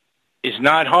hard. It's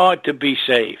not hard to be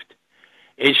saved.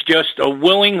 It's just a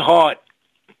willing heart.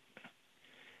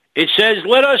 It says,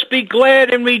 let us be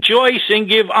glad and rejoice and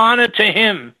give honor to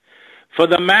him, for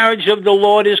the marriage of the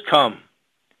Lord is come,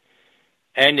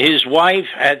 and his wife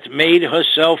hath made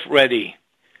herself ready.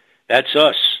 That's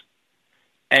us.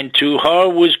 And to her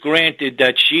was granted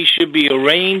that she should be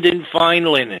arrayed in fine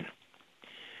linen,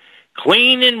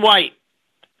 clean and white,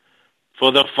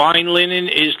 for the fine linen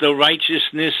is the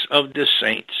righteousness of the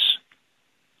saints.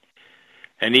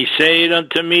 And he said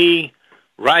unto me,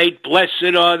 right,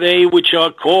 blessed are they which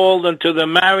are called unto the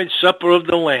marriage supper of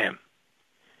the Lamb.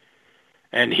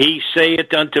 And he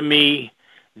saith unto me,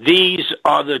 these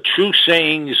are the true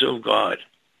sayings of God.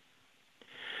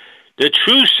 The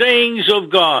true sayings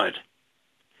of God.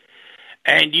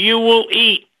 And you will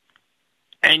eat,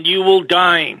 and you will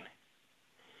dine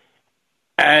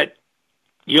at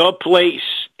your place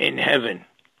in heaven.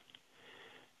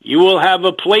 You will have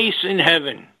a place in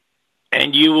heaven,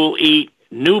 and you will eat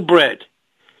new bread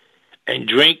and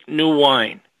drink new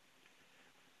wine,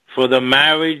 for the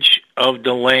marriage of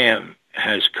the Lamb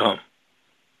has come.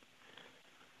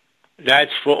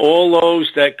 That's for all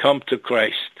those that come to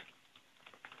Christ.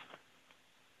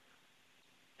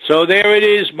 So there it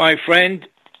is, my friend.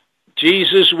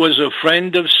 Jesus was a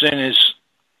friend of sinners,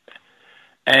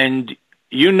 and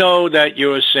you know that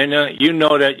you're a sinner. You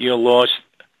know that you're lost.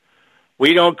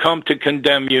 We don't come to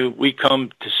condemn you. We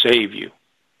come to save you.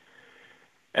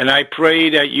 And I pray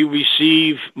that you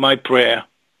receive my prayer,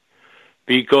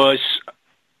 because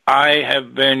I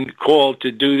have been called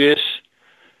to do this,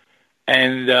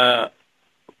 and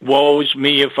woe is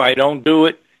me if I don't do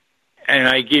it. And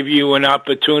I give you an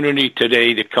opportunity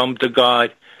today to come to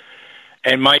God.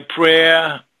 And my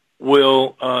prayer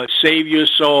will save your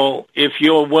soul if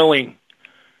you're willing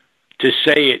to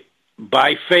say it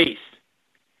by faith,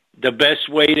 the best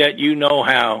way that you know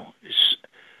how,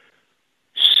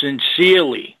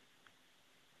 sincerely,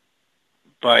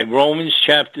 by Romans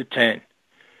chapter 10,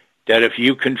 that if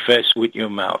you confess with your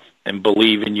mouth and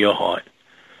believe in your heart,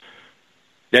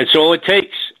 that's all it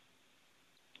takes.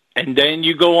 And then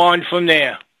you go on from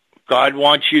there. God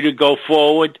wants you to go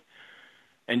forward,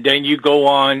 and then you go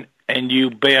on and you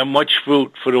bear much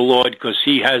fruit for the Lord, because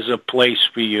he has a place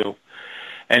for you,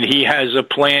 and he has a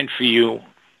plan for you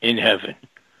in heaven.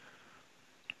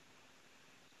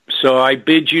 So I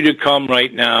bid you to come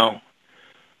right now.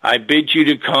 I bid you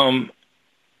to come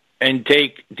and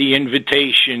take the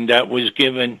invitation that was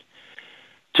given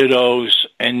to those,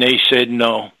 and they said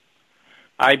no.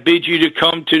 I bid you to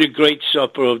come to the great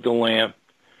supper of the Lamb,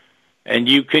 and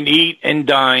you can eat and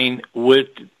dine with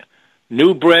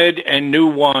new bread and new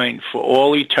wine for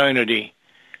all eternity.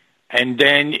 And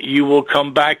then you will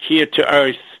come back here to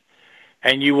earth,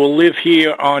 and you will live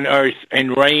here on earth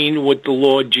and reign with the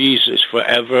Lord Jesus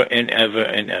forever and ever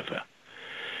and ever.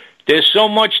 There's so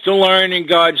much to learn in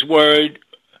God's Word,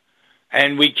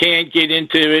 and we can't get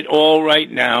into it all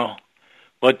right now.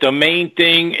 But the main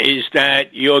thing is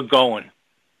that you're going.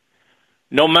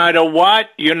 No matter what,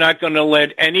 you're not going to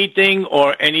let anything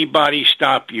or anybody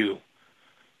stop you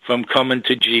from coming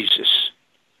to Jesus.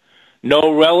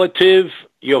 No relative,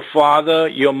 your father,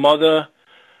 your mother,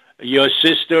 your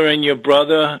sister and your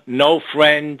brother, no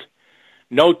friend,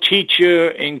 no teacher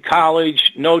in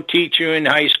college, no teacher in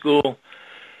high school,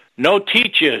 no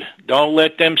teacher. Don't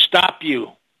let them stop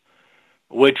you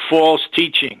with false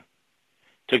teaching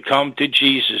to come to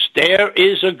Jesus. There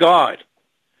is a God,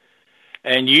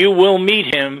 and you will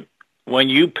meet him when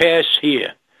you pass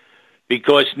here,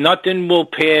 because nothing will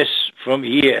pass from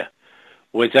here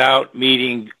without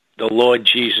meeting the Lord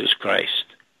Jesus Christ.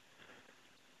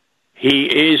 He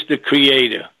is the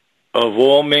creator of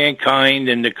all mankind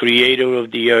and the creator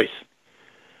of the earth,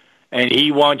 and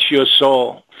he wants your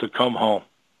soul to come home.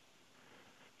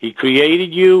 He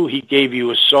created you, he gave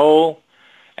you a soul,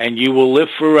 and you will live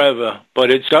forever,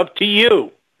 but it's up to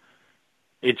you.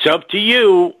 It's up to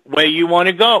you where you want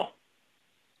to go.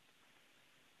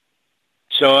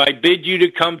 So I bid you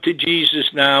to come to Jesus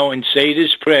now and say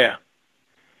this prayer,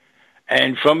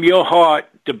 and from your heart,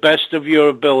 the best of your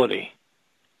ability.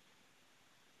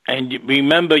 And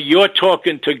remember, you're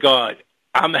talking to God.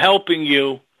 I'm helping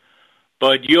you,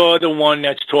 but you're the one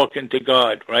that's talking to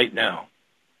God right now.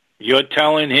 You're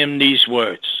telling him these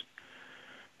words.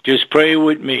 Just pray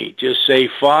with me. Just say,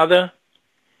 Father,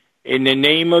 in the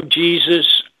name of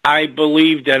Jesus, I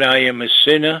believe that I am a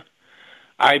sinner.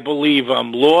 I believe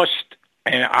I'm lost,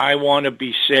 and I want to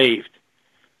be saved.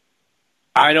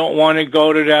 I don't want to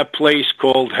go to that place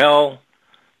called hell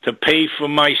to pay for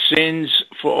my sins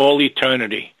for all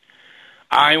eternity.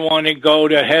 I want to go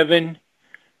to heaven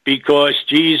because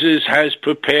Jesus has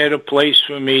prepared a place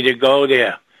for me to go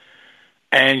there.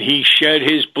 And he shed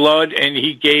his blood and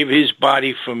he gave his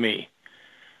body for me.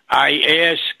 I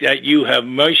ask that you have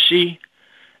mercy,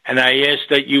 and I ask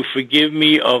that you forgive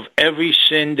me of every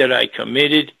sin that I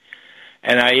committed,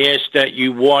 and I ask that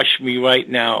you wash me right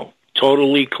now,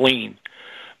 totally clean,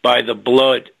 by the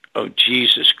blood of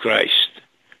Jesus Christ,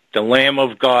 the Lamb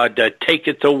of God that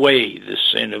taketh away the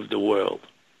sin of the world.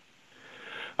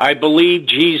 I believe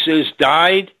Jesus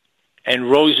died and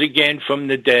rose again from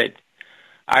the dead.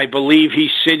 I believe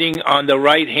he's sitting on the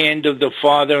right hand of the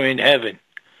Father in heaven.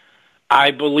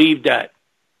 I believe that.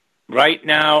 Right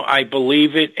now, I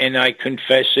believe it and I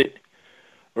confess it.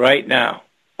 Right now,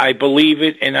 I believe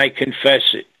it and I confess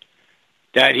it.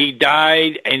 That he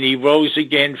died and he rose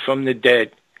again from the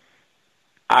dead.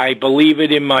 I believe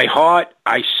it in my heart.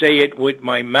 I say it with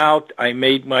my mouth. I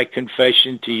made my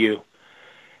confession to you.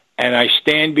 And I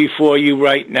stand before you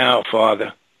right now,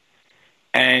 Father.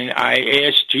 And I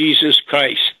ask Jesus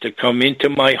Christ to come into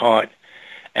my heart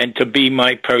and to be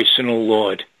my personal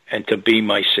Lord and to be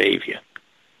my Savior.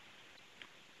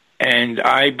 And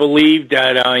I believe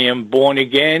that I am born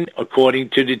again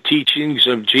according to the teachings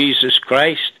of Jesus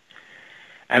Christ.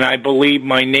 And I believe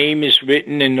my name is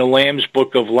written in the Lamb's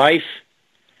Book of Life.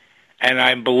 And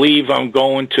I believe I'm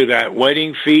going to that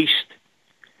wedding feast.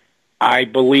 I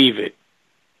believe it.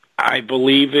 I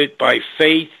believe it by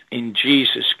faith in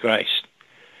Jesus Christ.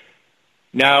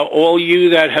 Now, all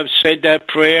you that have said that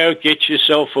prayer, get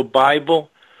yourself a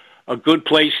Bible. A good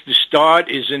place to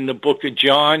start is in the book of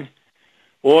John,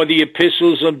 or the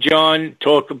epistles of John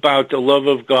talk about the love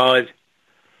of God,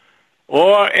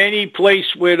 or any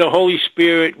place where the Holy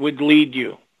Spirit would lead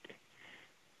you.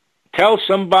 Tell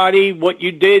somebody what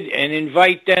you did and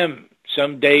invite them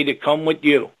someday to come with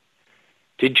you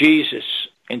to Jesus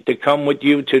and to come with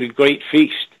you to the great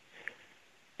feast.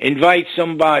 Invite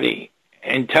somebody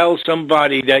and tell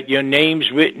somebody that your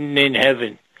name's written in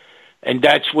heaven, and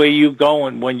that's where you're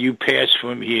going when you pass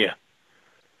from here.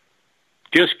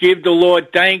 Just give the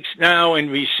Lord thanks now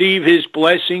and receive his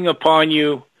blessing upon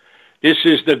you. This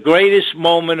is the greatest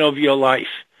moment of your life.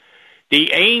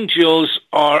 The angels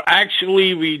are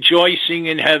actually rejoicing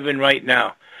in heaven right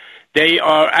now. They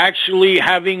are actually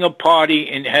having a party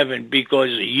in heaven because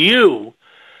you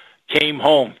came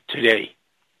home today.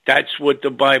 That's what the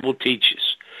Bible teaches.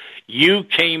 You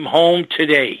came home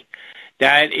today.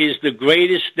 That is the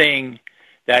greatest thing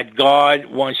that God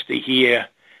wants to hear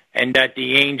and that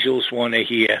the angels want to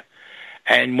hear.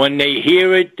 And when they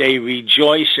hear it, they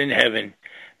rejoice in heaven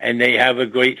and they have a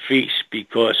great feast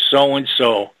because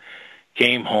so-and-so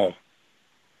came home.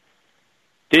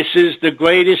 This is the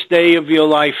greatest day of your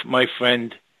life, my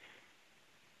friend.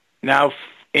 Now,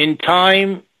 in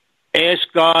time, ask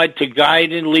God to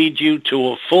guide and lead you to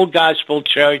a full gospel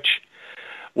church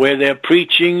where they're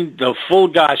preaching the full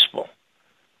gospel,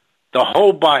 the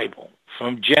whole Bible,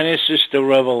 from Genesis to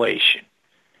Revelation.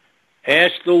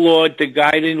 Ask the Lord to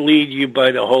guide and lead you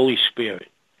by the Holy Spirit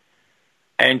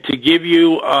and to give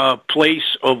you a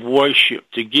place of worship,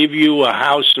 to give you a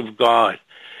house of God,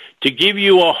 to give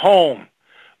you a home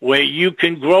where you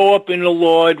can grow up in the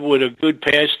Lord with a good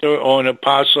pastor or an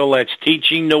apostle that's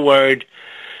teaching the Word,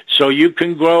 so you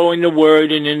can grow in the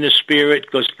Word and in the Spirit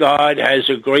because God has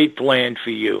a great plan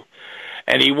for you.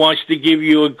 And he wants to give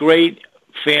you a great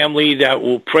family that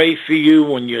will pray for you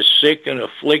when you're sick and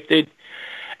afflicted,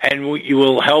 and you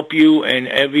will help you in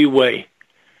every way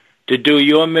to do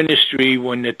your ministry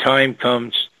when the time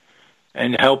comes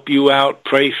and help you out,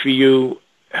 pray for you,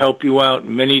 help you out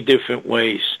in many different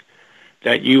ways,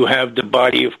 that you have the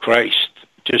body of Christ.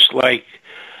 Just like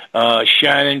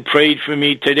Shannon prayed for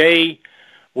me today,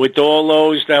 with all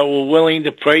those that were willing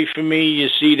to pray for me, you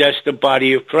see, that's the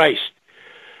body of Christ.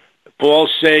 Paul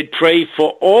said, pray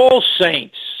for all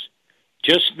saints,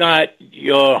 just not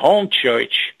your home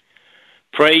church.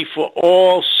 Pray for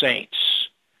all saints.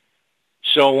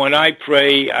 So when I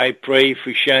pray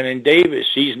for Shannon Davis.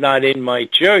 He's not in my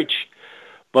church,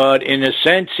 but in a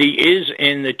sense he is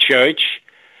in the church,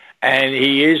 and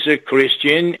he is a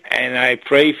Christian, and I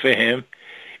pray for him,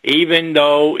 even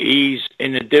though he's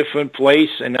in a different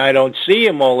place and I don't see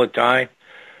him all the time.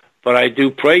 but I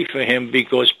do pray for him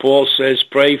because Paul says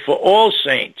pray for all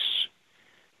saints.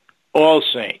 All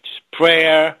saints.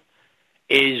 Prayer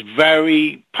is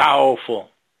very powerful.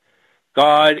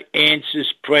 God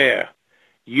answers prayer.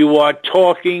 You are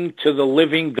talking to the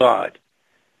living God,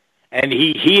 and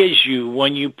he hears you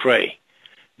when you pray.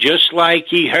 Just like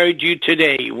he heard you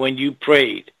today when you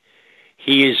prayed,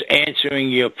 he is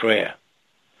answering your prayer.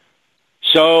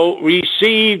 So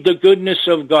receive the goodness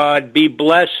of God. Be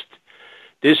blessed.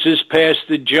 This is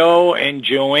Pastor Joe and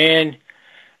Joanne,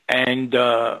 and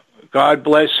God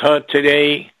bless her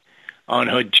today on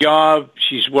her job.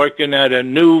 She's working at a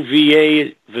new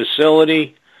VA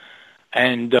facility,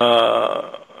 and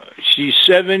she's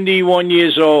 71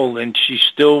 years old, and she's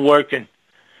still working.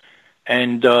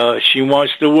 And she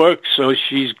wants to work, so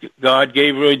God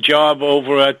gave her a job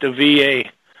over at the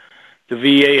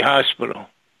VA hospital,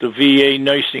 the VA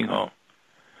nursing home,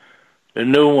 the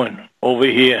new one over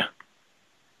here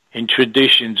in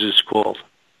Traditions is called.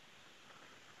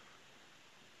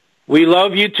 We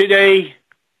love you today,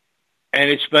 and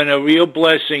it's been a real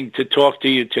blessing to talk to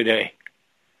you today.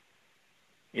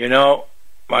 You know,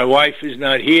 my wife is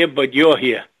not here, but you're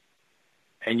here,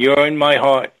 and you're in my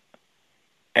heart.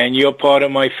 And you're part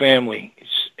of my family.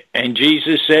 And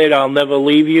Jesus said, I'll never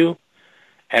leave you,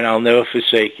 and I'll never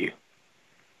forsake you.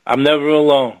 I'm never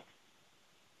alone.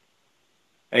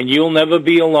 And you'll never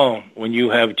be alone when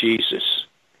you have Jesus.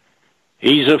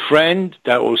 He's a friend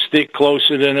that will stick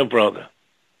closer than a brother.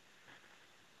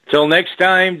 Till next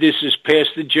time, this is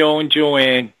Pastor Joe and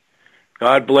Joanne.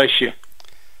 God bless you.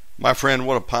 My friend,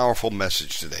 what a powerful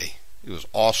message today. It was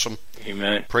awesome.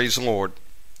 Amen. Praise the Lord.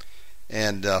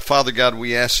 And Father God,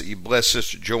 we ask that you bless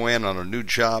Sister Joanne on her new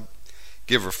job.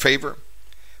 Give her favor.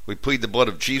 We plead the blood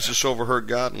of Jesus over her,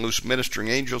 God, and loose ministering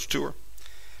angels to her.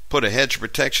 Put a hedge of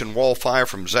protection, wall fire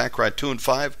from Zechariah 2 and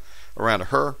 5 around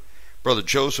her, Brother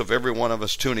Joseph, every one of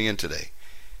us tuning in today.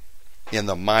 In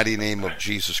the mighty name of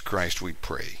Jesus Christ we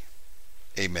pray.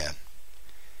 Amen.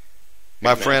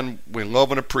 My friend, we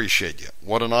love and appreciate you.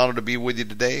 What an honor to be with you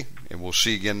today, and we'll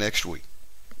see you again next week.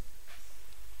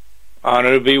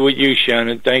 Honor to be with you,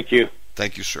 Shannon. Thank you.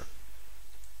 Thank you, sir.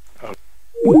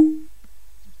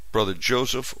 Brother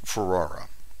Joseph Ferrara.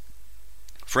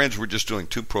 Friends, we're just doing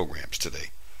 2 programs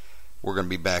today. We're going to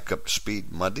be back up to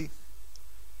speed Monday.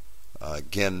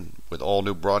 Again, with all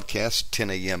new broadcasts,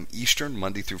 10 a.m. Eastern,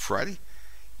 Monday through Friday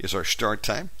is our start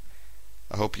time.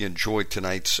 I hope you enjoyed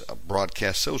tonight's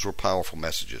broadcast. Those were powerful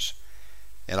messages.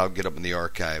 And I'll get up in the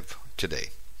archive today.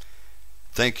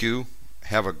 Thank you.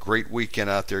 Have a great weekend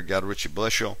out there. God richly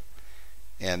bless you.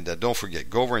 And don't forget,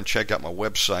 go over and check out my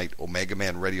website,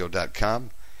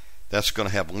 omegamanradio.com. That's going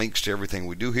to have links to everything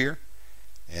we do here.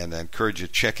 And I encourage you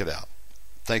to check it out.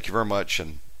 Thank you very much,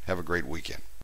 and have a great weekend.